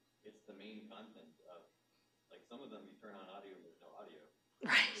like it's the main content of, like, some of them you turn on audio and there's no audio.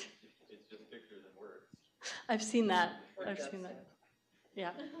 Right. It's just pictures and words. I've seen that.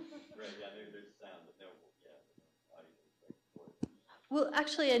 Yeah. Right, yeah, there's sound, but no audio. Well,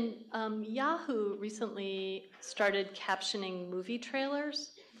 actually, and Yahoo recently started captioning movie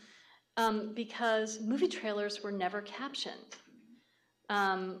trailers because movie trailers were never captioned.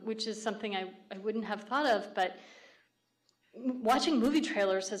 which is something I wouldn't have thought of, but watching movie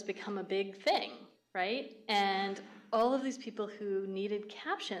trailers has become a big thing, right? And all of these people who needed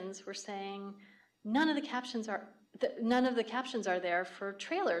captions were saying, none of the captions are there for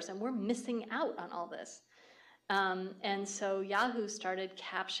trailers, and we're missing out on all this. And so Yahoo started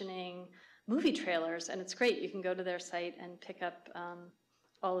captioning movie trailers, and it's great. You can go to their site and pick up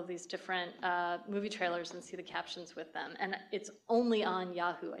all of these different movie trailers and see the captions with them. And it's only on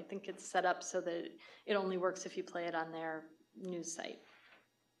Yahoo. I think it's set up so that it only works if you play it on their news site.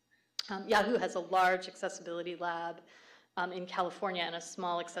 Yahoo has a large accessibility lab in California and a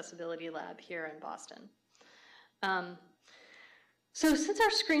small accessibility lab here in Boston. So since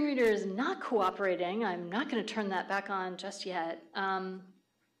our screen reader is not cooperating, I'm not going to turn that back on just yet.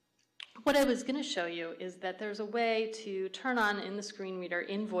 What I was going to show you is that there's a way to turn on in the screen reader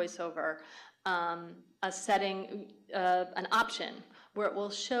in VoiceOver a setting, an option where it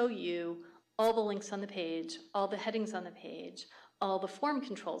will show you all the links on the page, all the headings on the page, all the form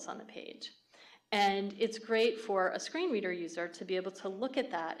controls on the page. And it's great for a screen reader user to be able to look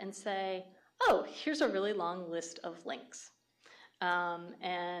at that and say, oh, here's a really long list of links.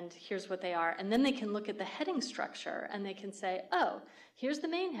 And here's what they are. And then they can look at the heading structure and they can say, oh, here's the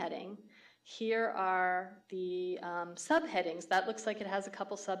main heading. Here are the subheadings. That looks like it has a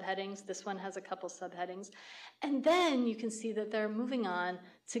couple subheadings. This one has a couple subheadings. And then you can see that they're moving on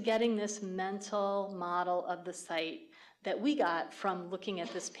to getting this mental model of the site that we got from looking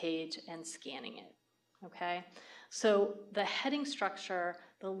at this page and scanning it, okay? So the heading structure,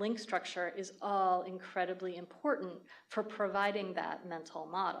 the link structure is all incredibly important for providing that mental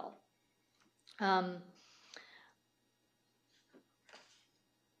model.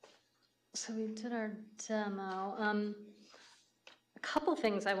 So we did our demo. A couple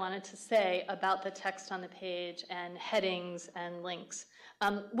things I wanted to say about the text on the page and headings and links.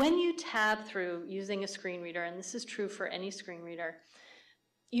 When you tab through using a screen reader, and this is true for any screen reader,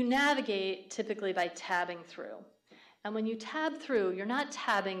 you navigate typically by tabbing through. And when you tab through, you're not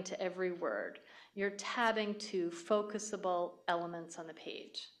tabbing to every word. You're tabbing to focusable elements on the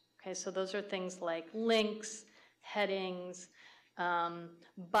page. Okay, so those are things like links, headings,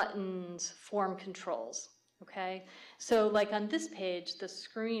 buttons, form controls. Okay, so like on this page, the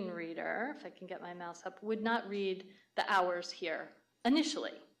screen reader, if I can get my mouse up, would not read the hours here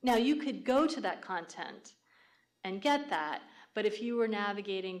initially. Now you could go to that content and get that, but if you were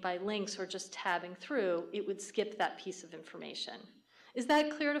navigating by links or just tabbing through, it would skip that piece of information. Is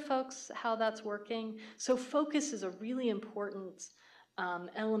that clear to folks how that's working? So focus is a really important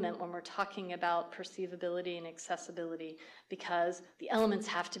element when we're talking about perceivability and accessibility, because the elements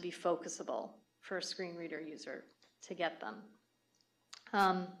have to be focusable for a screen reader user to get them.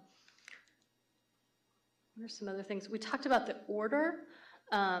 What are some other things? We talked about the order.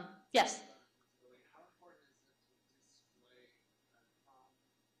 Yes?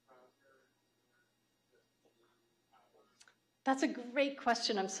 That's a great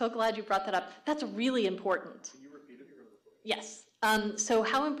question. I'm so glad you brought that up. That's really important. Can you repeat it? Yes. So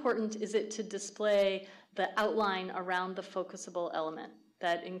how important is it to display the outline around the focusable element?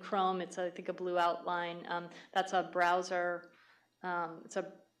 That in Chrome, it's, I think, a blue outline. That's a browser, it's a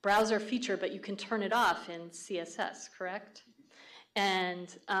browser feature, but you can turn it off in CSS, correct?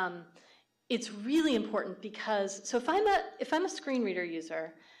 And it's really important because, so if I'm a screen reader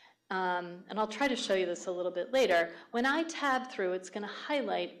user, and I'll try to show you this a little bit later, when I tab through, it's going to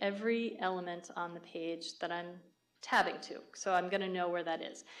highlight every element on the page that I'm tabbing to, so I'm going to know where that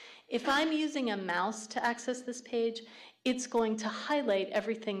is. If I'm using a mouse to access this page, it's going to highlight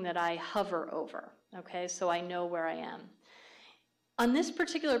everything that I hover over, okay, so I know where I am. On this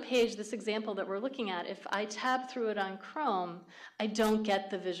particular page, this example that we're looking at, if I tab through it on Chrome, I don't get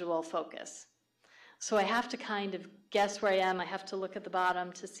the visual focus. So I have to kind of guess where I am. I have to look at the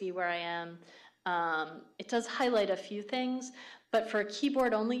bottom to see where I am. It does highlight a few things, but for a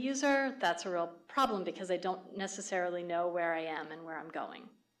keyboard-only user, that's a real problem because I don't necessarily know where I am and where I'm going.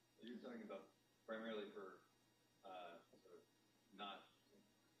 You're talking about primarily for sort of not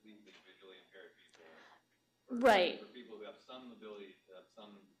completely visually impaired people. Right. For people who have some ability to have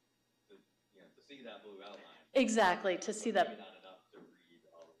some, to see that blue outline. Exactly, to see that. Maybe not enough to read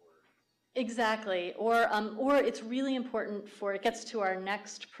all the words. Exactly, or it's really important for, it gets to our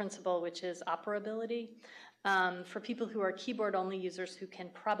next principle, which is operability. For people who are keyboard-only users who can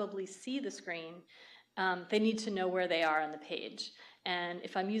probably see the screen, they need to know where they are on the page. And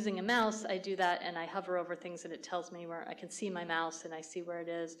if I'm using a mouse, I do that and I hover over things and it tells me where I can see my mouse and I see where it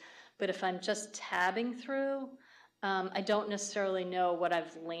is. But if I'm just tabbing through, I don't necessarily know what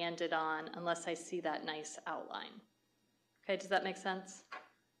I've landed on unless I see that nice outline. Okay, does that make sense?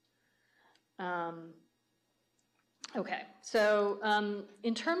 Okay, so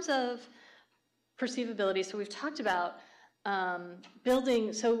in terms of perceivability, so we've talked about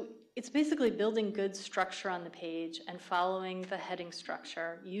building, so it's basically building good structure on the page and following the heading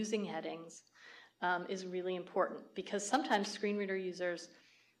structure, using headings is really important because sometimes screen reader users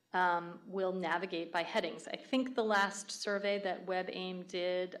will navigate by headings. I think the last survey that WebAIM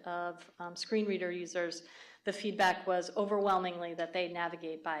did of screen reader users, the feedback was overwhelmingly that they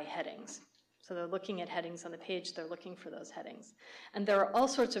navigate by headings. So they're looking at headings on the page, they're looking for those headings. And there are all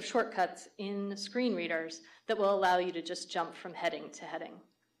sorts of shortcuts in screen readers that will allow you to just jump from heading to heading,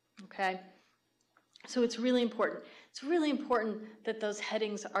 okay? So it's really important. It's really important that those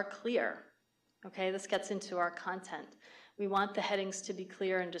headings are clear, okay? This gets into our content. We want the headings to be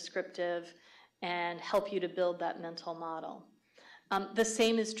clear and descriptive and help you to build that mental model. The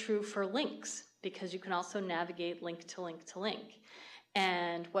same is true for links because you can also navigate link to link to link.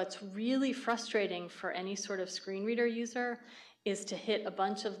 And what's really frustrating for any sort of screen reader user is to hit a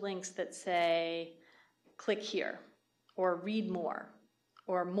bunch of links that say, click here, or read more,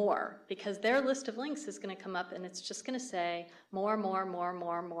 or more, because their list of links is going to come up and it's just going to say more, more, more,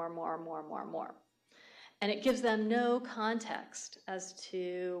 more, more, more, more, more, more. And it gives them no context as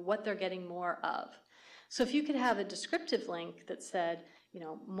to what they're getting more of. So if you could have a descriptive link that said, you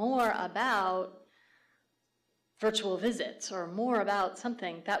know, more about virtual visits or more about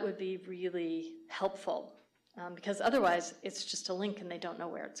something, that would be really helpful because otherwise it's just a link and they don't know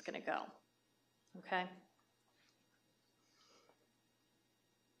where it's going to go, okay?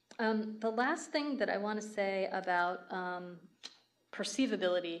 The last thing that I want to say about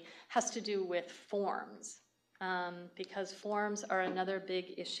perceivability has to do with forms because forms are another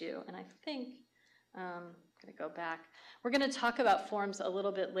big issue. And I think, I'm going to go back. We're going to talk about forms a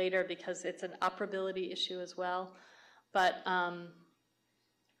little bit later because it's an operability issue as well. But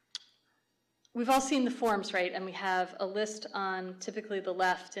we've all seen the forms, right? And we have a list on typically the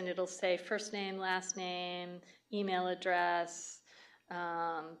left, and it'll say first name, last name, email address,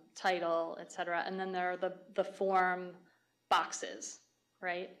 title, etc. And then there are the form boxes,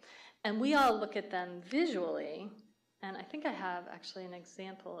 right? And we all look at them visually. And I think I have actually an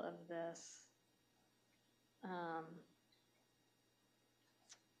example of this.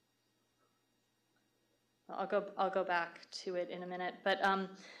 I'll go back to it in a minute, but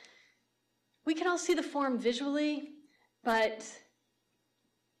we can all see the form visually, but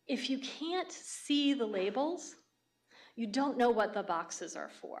if you can't see the labels, you don't know what the boxes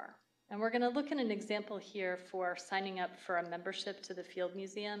are for. And we're going to look at an example here for signing up for a membership to the Field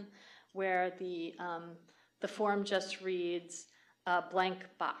Museum, where the form just reads a blank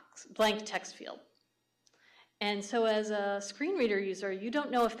text field. And so as a screen reader user, you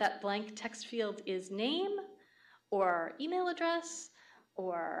don't know if that blank text field is name or email address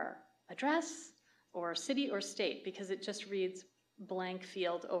or city or state because it just reads blank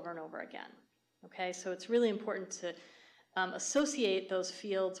field over and over again. Okay, so it's really important to associate those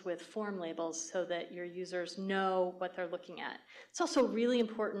fields with form labels so that your users know what they're looking at. It's also really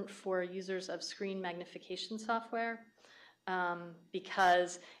important for users of screen magnification software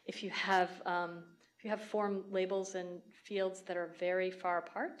because if you have form labels and fields that are very far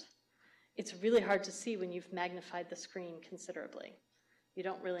apart, it's really hard to see when you've magnified the screen considerably. You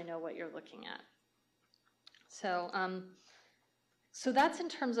don't really know what you're looking at. So that's in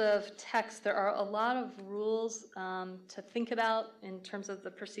terms of text. There are a lot of rules to think about in terms of the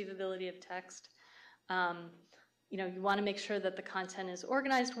perceivability of text. You know, you want to make sure that the content is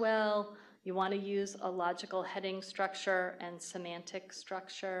organized well. You want to use a logical heading structure and semantic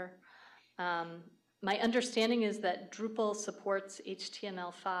structure. My understanding is that Drupal supports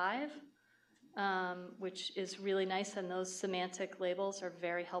HTML5, which is really nice, and those semantic labels are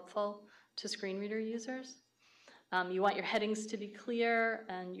very helpful to screen reader users. You want your headings to be clear,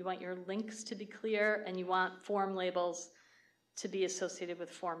 and you want your links to be clear, and you want form labels to be associated with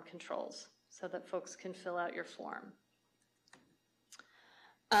form controls so that folks can fill out your form.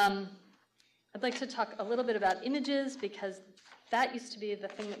 I'd like to talk a little bit about images because that used to be the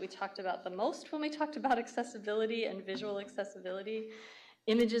thing that we talked about the most when we talked about accessibility and visual accessibility.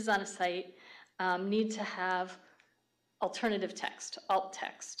 Images on a site need to have alternative text, alt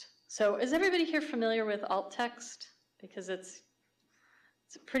text. So is everybody here familiar with alt text? Because it's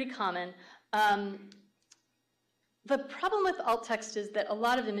pretty common. The problem with alt text is that a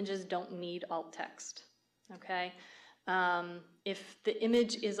lot of images don't need alt text, okay? If the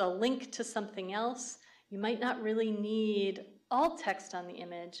image is a link to something else, you might not really need alt text on the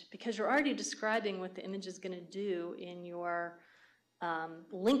image because you're already describing what the image is going to do in your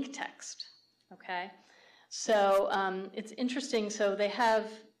link text, okay? So it's interesting. So they have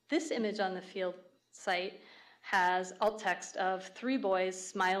this image on the field site has alt text of 3 boys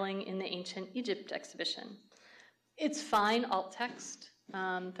smiling in the ancient Egypt exhibition. It's fine alt text.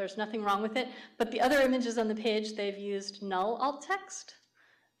 There's nothing wrong with it. But the other images on the page, they've used null alt text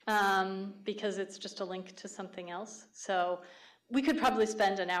because it's just a link to something else. So we could probably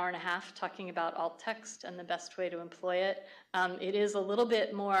spend an hour and a half talking about alt text and the best way to employ it. It is a little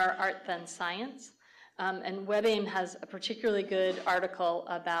bit more art than science. And WebAIM has a particularly good article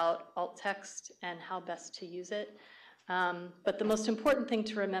about alt text and how best to use it. But the most important thing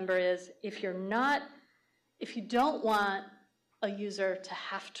to remember is if you don't want a user to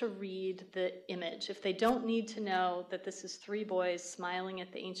have to read the image, if they don't need to know that this is 3 boys smiling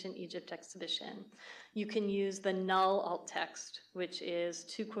at the ancient Egypt exhibition, you can use the null alt text, which is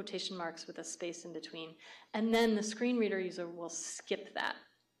 2 quotation marks with a space in between. And then the screen reader user will skip that,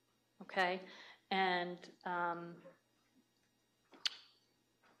 okay? And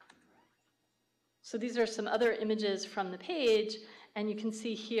so these are some other images from the page, and you can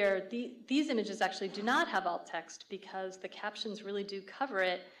see here, these images actually do not have alt text because the captions really do cover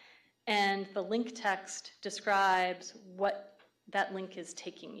it, and the link text describes what that link is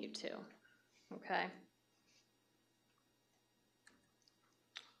taking you to, okay?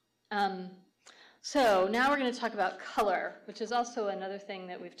 So now we're going to talk about color, which is also another thing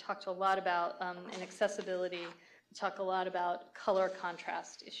that we've talked a lot about in accessibility. We talk a lot about color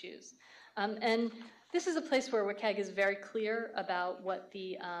contrast issues. And this is a place where WCAG is very clear about what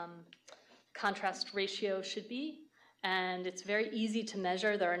the contrast ratio should be. And it's very easy to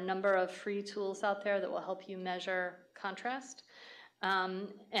measure. There are a number of free tools out there that will help you measure contrast.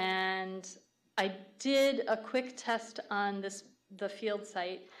 And I did a quick test on the field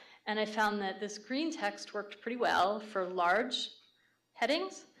site, and I found that this green text worked pretty well for large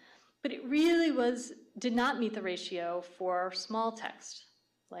headings, but it really did not meet the ratio for small text,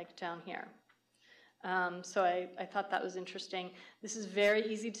 like down here. So I thought that was interesting. This is very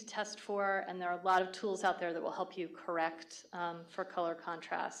easy to test for, and there are a lot of tools out there that will help you correct for color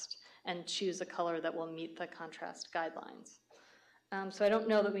contrast and choose a color that will meet the contrast guidelines. So I don't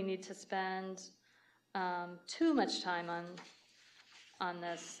know that we need to spend too much time on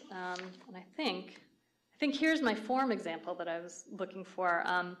this. And I think here's my form example that I was looking for.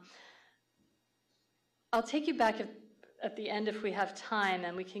 I'll take you back at the end if we have time,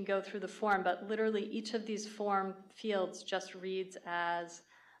 and we can go through the form, but literally each of these form fields just reads as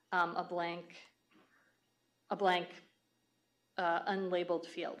a blank unlabeled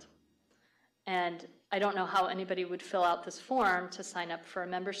field. And I don't know how anybody would fill out this form to sign up for a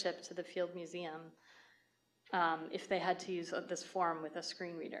membership to the Field Museum if they had to use this form with a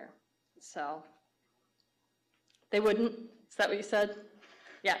screen reader. So they wouldn't? Is that what you said?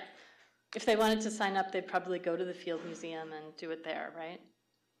 Yeah. If they wanted to sign up, they'd probably go to the Field Museum and do it there, right?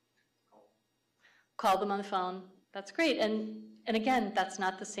 Call them on the phone. That's great. And again, that's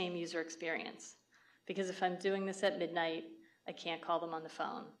not the same user experience. Because if I'm doing this at midnight, I can't call them on the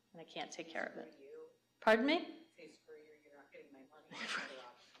phone, and I can't take care of it. Pardon me? Say screw you, you're not getting my money.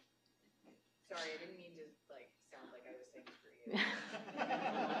 Sorry, I didn't mean to sound like I was saying screw you.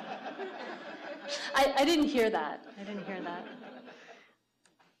 I didn't hear that. I didn't hear that.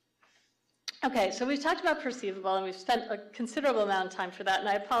 Okay, so we've talked about perceivable, and we've spent a considerable amount of time for that, and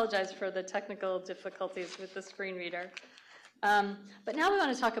I apologize for the technical difficulties with the screen reader. But now we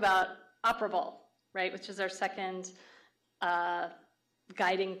want to talk about operable, right, which is our second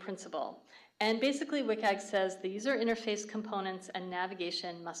guiding principle. And basically, WCAG says the user interface components and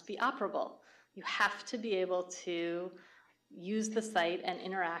navigation must be operable. You have to be able to use the site and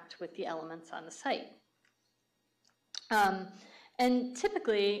interact with the elements on the site. And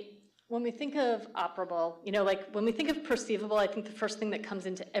typically, when we think of operable, when we think of perceivable, I think the first thing that comes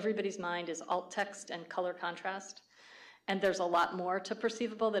into everybody's mind is alt text and color contrast. And there's a lot more to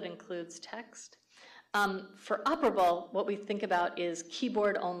perceivable that includes text. For operable, what we think about is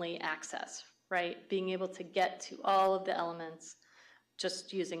keyboard-only access, right? Being able to get to all of the elements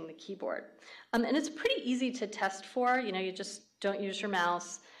just using the keyboard. And it's pretty easy to test for. You just don't use your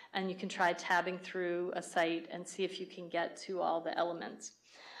mouse, and you can try tabbing through a site and see if you can get to all the elements.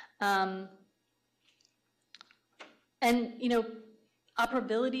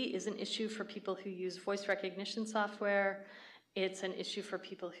 Operability is an issue for people who use voice recognition software. It's an issue for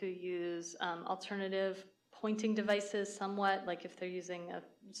people who use alternative pointing devices somewhat, like if they're using a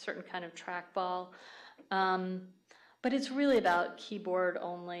certain kind of trackball. But it's really about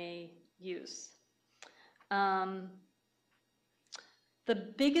keyboard-only use. The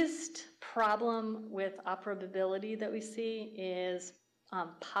biggest problem with operability that we see is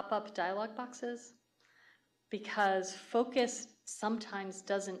pop-up dialog boxes. because focus sometimes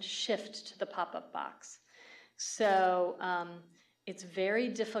doesn't shift to the pop-up box. So it's very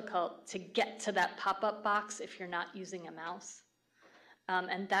difficult to get to that pop-up box if you're not using a mouse.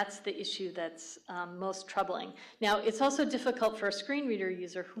 And that's the issue that's most troubling. Now, it's also difficult for a screen reader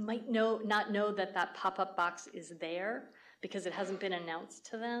user who might not know that that pop-up box is there because it hasn't been announced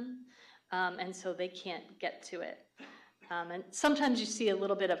to them, and so they can't get to it. And sometimes you see a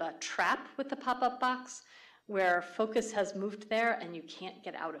little bit of a trap with the pop-up box where focus has moved there and you can't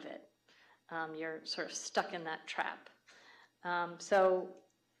get out of it. You're sort of stuck in that trap. So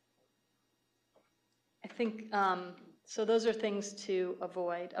I think, so those are things to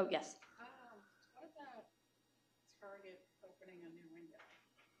avoid. Oh, yes? What about Target opening a new window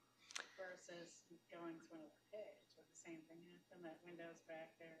versus going to another page? Would the same thing happen, that window's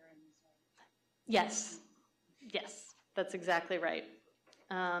back there and so? Yes, yes, that's exactly right.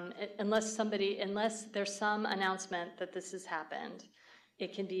 Unless there's some announcement that this has happened,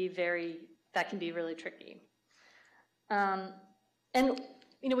 that can be really tricky. And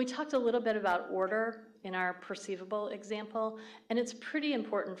we talked a little bit about order in our perceivable example, and it's pretty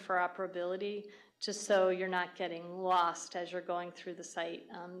important for operability, just so you're not getting lost as you're going through the site.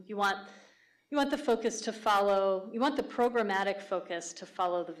 You want the focus to follow, you want the programmatic focus to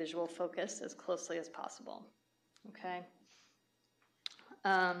follow the visual focus as closely as possible, okay?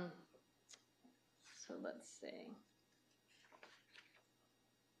 So let's see.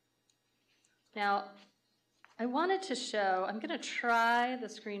 Now, I wanted to show, I'm going to try the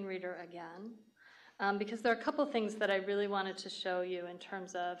screen reader again, because there are a couple things that I really wanted to show you in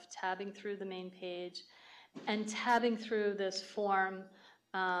terms of tabbing through the main page and tabbing through this form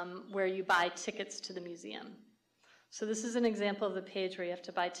where you buy tickets to the museum. So this is an example of the page where you have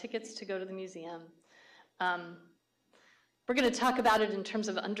to buy tickets to go to the museum. We're going to talk about it in terms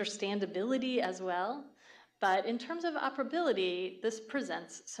of understandability as well, but in terms of operability, this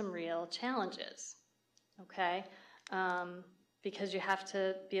presents some real challenges, okay? Because you have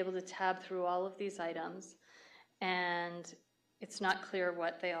to be able to tab through all of these items, and it's not clear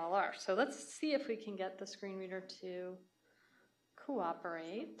what they all are. So let's see if we can get the screen reader to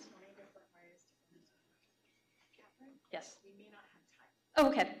cooperate. 20 different ways to Catherine? Yes. We may not have time.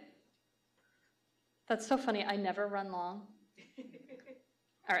 Oh, okay. That's so funny. I never run long.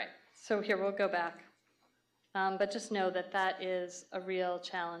 All right. So here, we'll go back. But just know that that is a real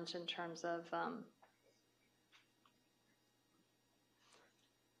challenge in terms of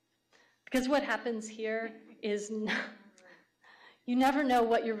because what happens here is you never know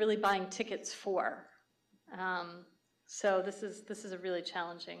what you're really buying tickets for. So this is a really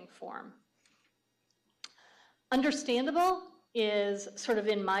challenging form. Understandable is sort of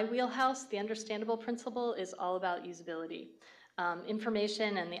in my wheelhouse. The understandable principle is all about usability.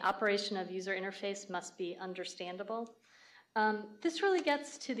 Information and the operation of user interface must be understandable. This really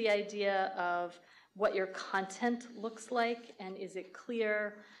gets to the idea of what your content looks like, and is it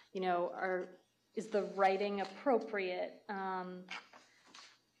clear? Is the writing appropriate?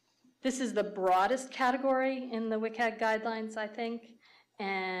 This is the broadest category in the WCAG guidelines, I think.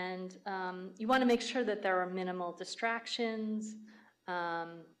 And you want to make sure that there are minimal distractions.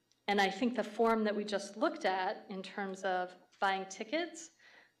 And I think the form that we just looked at in terms of buying tickets,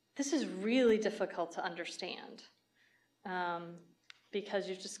 this is really difficult to understand because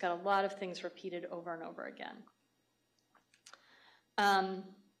you've just got a lot of things repeated over and over again.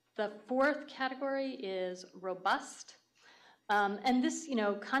 The fourth category is robust. And this,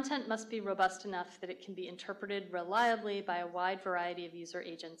 content must be robust enough that it can be interpreted reliably by a wide variety of user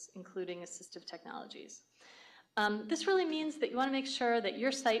agents, including assistive technologies. This really means that you want to make sure that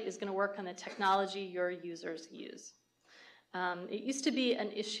your site is going to work on the technology your users use. It used to be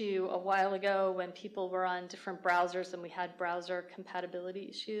an issue a while ago when people were on different browsers and we had browser compatibility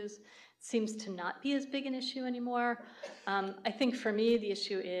issues. It seems to not be as big an issue anymore. I think for me the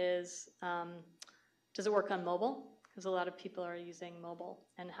issue is, does it work on mobile? Because a lot of people are using mobile,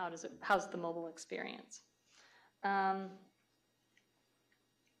 and how's the mobile experience? I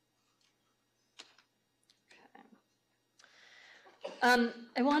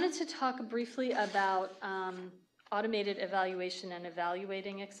wanted to talk briefly about automated evaluation and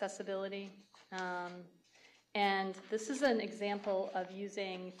evaluating accessibility. And this is an example of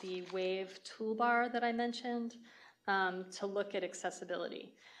using the Wave toolbar that I mentioned to look at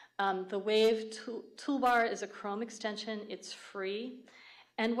accessibility. The Wave toolbar is a Chrome extension. It's free.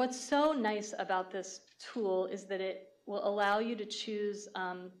 And what's so nice about this tool is that it will allow you to choose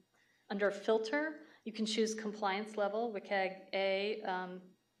under filter. You can choose compliance level, WCAG A,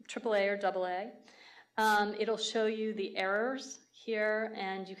 AAA or AA. It'll show you the errors here,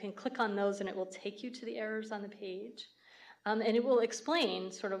 and you can click on those and it will take you to the errors on the page. And it will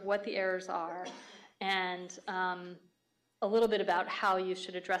explain sort of what the errors are and a little bit about how you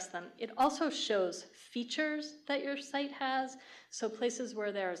should address them. It also shows features that your site has, so places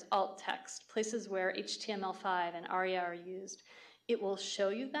where there's alt text, places where HTML5 and ARIA are used. It will show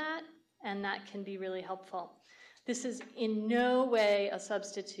you that, and that can be really helpful. This is in no way a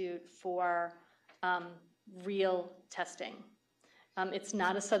substitute for real testing. It's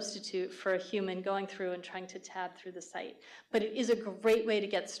not a substitute for a human going through and trying to tab through the site, but it is a great way to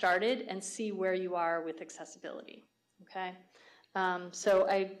get started and see where you are with accessibility, okay? So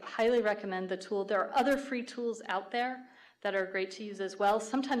I highly recommend the tool. There are other free tools out there that are great to use as well.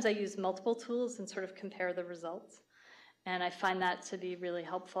 Sometimes I use multiple tools and sort of compare the results, and I find that to be really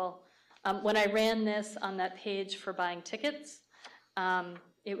helpful. When I ran this on that page for buying tickets,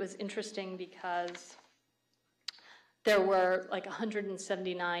 it was interesting because there were like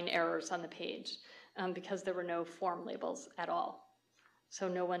 179 errors on the page because there were no form labels at all. So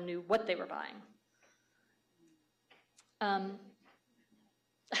no one knew what they were buying.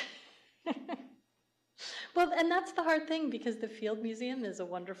 Well, and that's the hard thing, because the Field Museum is a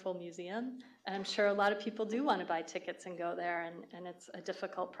wonderful museum, and I'm sure a lot of people do want to buy tickets and go there, and it's a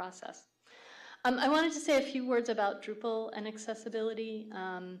difficult process. I wanted to say a few words about Drupal and accessibility.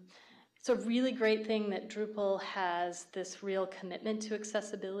 It's a really great thing that Drupal has this real commitment to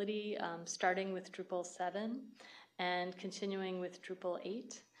accessibility, starting with Drupal 7 and continuing with Drupal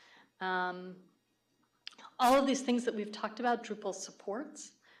 8. All of these things that we've talked about, Drupal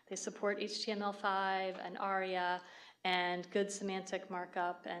supports. They support HTML5 and ARIA and good semantic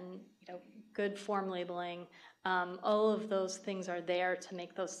markup and good form labeling. All of those things are there to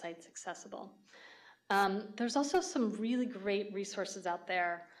make those sites accessible. There's also some really great resources out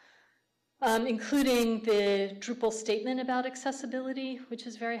there, including the Drupal statement about accessibility, which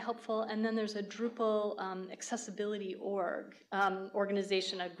is very helpful. And then there's a Drupal accessibility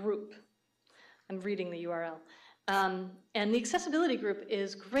organization, a group. I'm reading the URL. And the accessibility group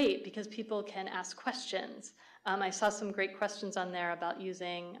is great because people can ask questions. I saw some great questions on there about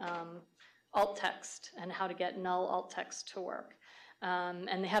using alt text and how to get null alt text to work.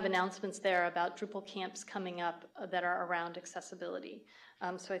 And they have announcements there about Drupal camps coming up that are around accessibility.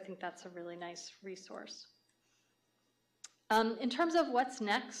 So I think that's a really nice resource. In terms of what's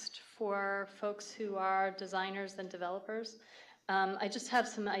next for folks who are designers and developers, I just have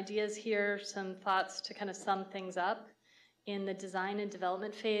some ideas here, some thoughts to kind of sum things up. In the design and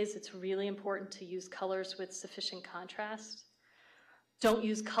development phase, it's really important to use colors with sufficient contrast. Don't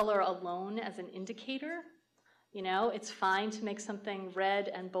use color alone as an indicator. It's fine to make something red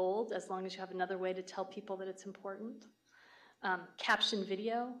and bold as long as you have another way to tell people that it's important. Caption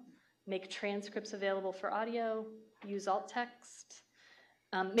video, make transcripts available for audio, use alt text.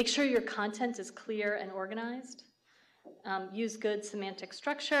 Make sure your content is clear and organized. Use good semantic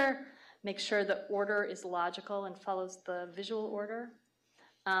structure. Make sure the order is logical and follows the visual order.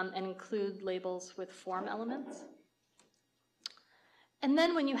 And include labels with form elements. And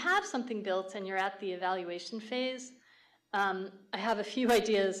then when you have something built and you're at the evaluation phase, I have a few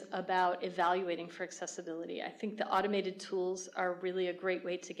ideas about evaluating for accessibility. I think the automated tools are really a great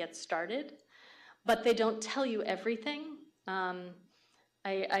way to get started, but they don't tell you everything. And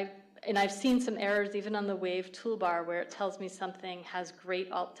I've seen some errors even on the Wave toolbar where it tells me something has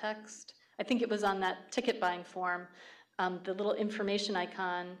great alt text. I think it was on that ticket buying form. The little information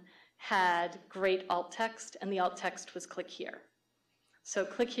icon had great alt text, and the alt text was click here. So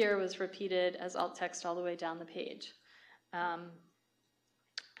click here was repeated as alt text all the way down the page.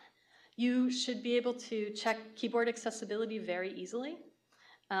 You should be able to check keyboard accessibility very easily,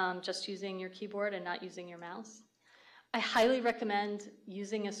 just using your keyboard and not using your mouse. I highly recommend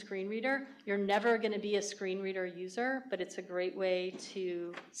using a screen reader. You're never going to be a screen reader user, but it's a great way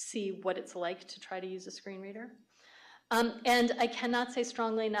to see what it's like to try to use a screen reader. And I cannot say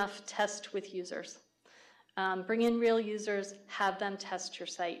strongly enough, test with users. Bring in real users, have them test your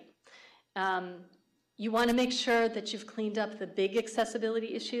site. You want to make sure that you've cleaned up the big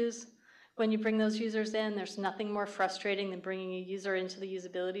accessibility issues. When you bring those users in, there's nothing more frustrating than bringing a user into the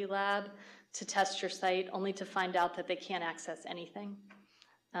usability lab to test your site only to find out that they can't access anything.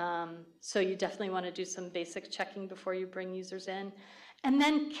 So you definitely want to do some basic checking before you bring users in. And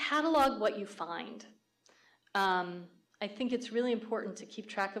then catalog what you find. I think it's really important to keep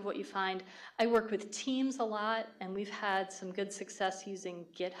track of what you find. I work with teams a lot, and we've had some good success using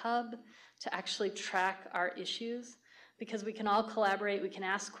GitHub to actually track our issues, because we can all collaborate, we can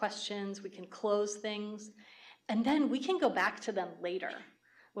ask questions, we can close things, and then we can go back to them later.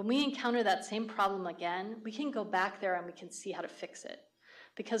 when we encounter that same problem again, we can go back there and we can see how to fix it.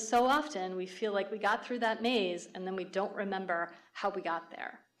 Because so often we feel like we got through that maze and then we don't remember how we got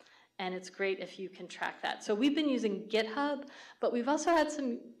there. And it's great if you can track that. So we've been using GitHub, but we've also had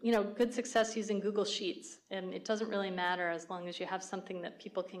some, good success using Google Sheets. And it doesn't really matter as long as you have something that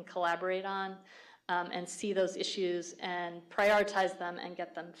people can collaborate on and see those issues and prioritize them and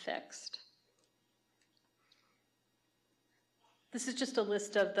get them fixed. This is just a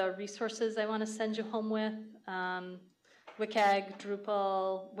list of the resources I want to send you home with. WCAG,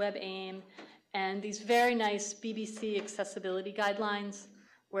 Drupal, WebAIM, and these very nice BBC accessibility guidelines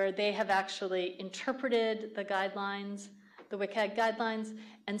where they have actually interpreted the guidelines, the WCAG guidelines,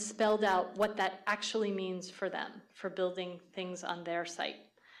 and spelled out what that actually means for them, for building things on their site.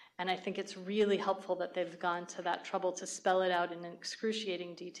 And I think it's really helpful that they've gone to that trouble to spell it out in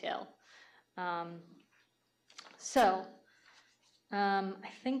excruciating detail. I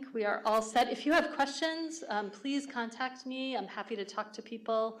think we are all set. If you have questions, please contact me. I'm happy to talk to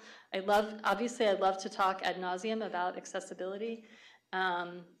people. Obviously I love to talk ad nauseum about accessibility.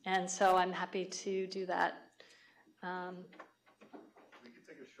 And so I'm happy to do that. We could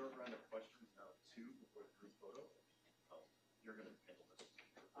take a short round of questions now too before the group photo. Oh, you're going to handle this.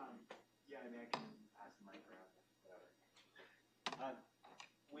 Yeah, I mean, I can pass the mic around. Whatever.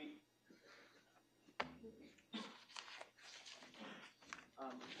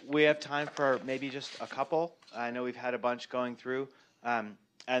 We have time for maybe just a couple. I know we've had a bunch going through. And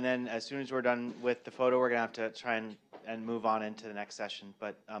then as soon as we're done with the photo, we're going to have to try and move on into the next session.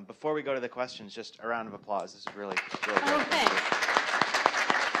 But before we go to the questions, just a round of applause. This is really great. Oh, thanks.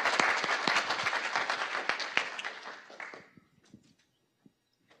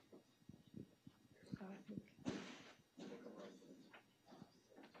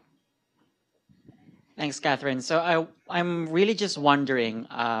 Thanks, Catherine. So I'm really just wondering,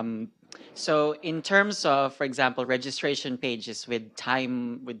 so in terms of, for example, registration pages with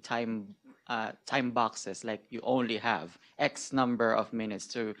time boxes, like you only have X number of minutes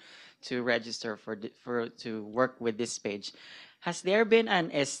to register to work with this page, has there been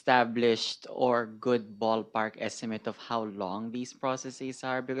an established or good ballpark estimate of how long these processes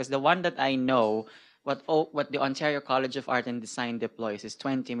are? Because the one that I know, what the Ontario College of Art and Design deploys is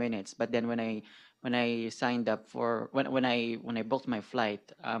 20 minutes, but then when I signed up for when I booked my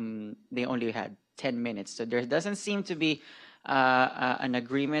flight, they only had 10 minutes. So there doesn't seem to be an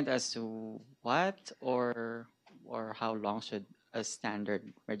agreement as to what or how long should a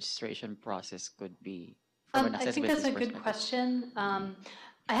standard registration process could be. I think that's a good question. I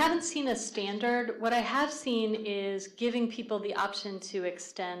haven't seen a standard. What I have seen is giving people the option to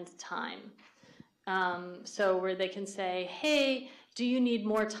extend time. So where they can say, hey, do you need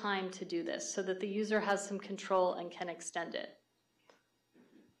more time to do this, so that the user has some control and can extend it?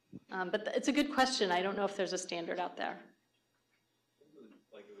 But it's a good question. I don't know if there's a standard out there.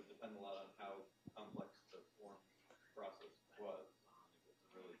 Like it would depend a lot on how complex the form process was. If it's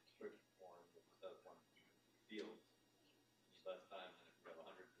a really quick form that just has one field, you need less time than if you have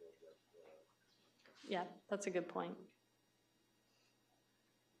 100 fields. Yeah, that's a good point.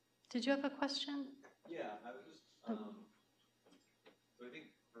 Did you have a question? Yeah, I was just, so I think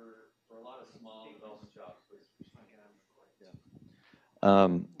for a lot of small development shops,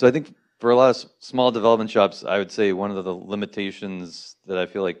 so I think for a lot of small development shops, I would say one of the limitations that I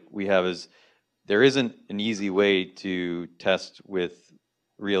feel like we have is there isn't an easy way to test with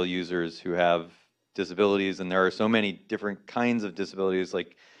real users who have disabilities, and there are so many different kinds of disabilities.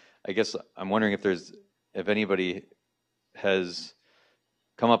 Like, I guess I'm wondering if anybody has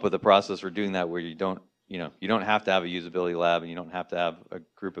come up with a process for doing that where you don't have to have a usability lab and you don't have to have a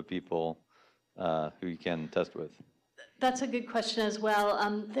group of people who you can test with. That's a good question as well.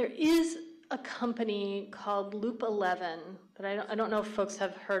 There is a company called Loop 11 that I don't know if folks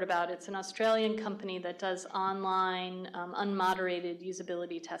have heard about. It's an Australian company that does online unmoderated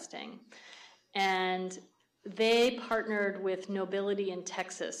usability testing. And they partnered with Nobility in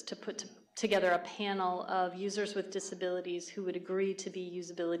Texas to put together a panel of users with disabilities who would agree to be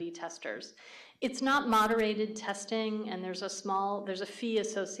usability testers. It's not moderated testing, and there's a fee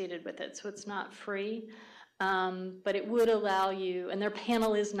associated with it, so it's not free. But it would allow you, and their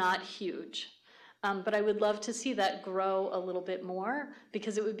panel is not huge, but I would love to see that grow a little bit more,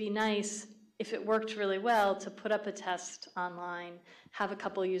 because it would be nice if it worked really well to put up a test online, have a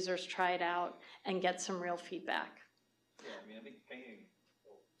couple users try it out, and get some real feedback. Yeah, I mean, I think paying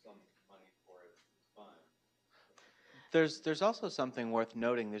some money for it is fine. There's also something worth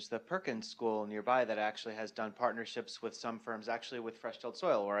noting. There's the Perkins School nearby that actually has done partnerships with some firms, actually with Fresh Tilled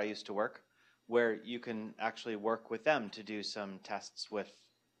Soil, where I used to work, where you can actually work with them to do some tests with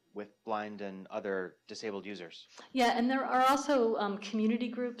with blind and other disabled users. Yeah, and there are also community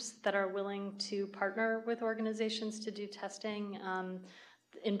groups that are willing to partner with organizations to do testing.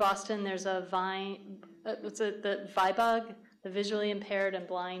 In Boston, there's a the VIBUG, the Visually Impaired and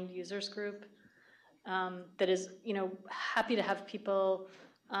Blind Users Group, that is, happy to have people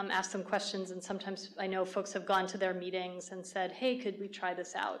ask them questions. And sometimes I know folks have gone to their meetings and said, "Hey, could we try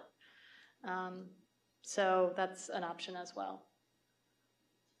this out?" So that's an option as well.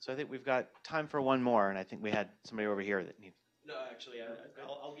 So I think we've got time for one more, and I think we had somebody over here that needs. No, actually,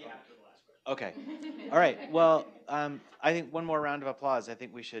 I'll be after the last question. Okay. All right. Well, I think one more round of applause. I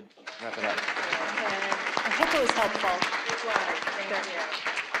think we should wrap it up. I hope it was helpful. It was, thank you.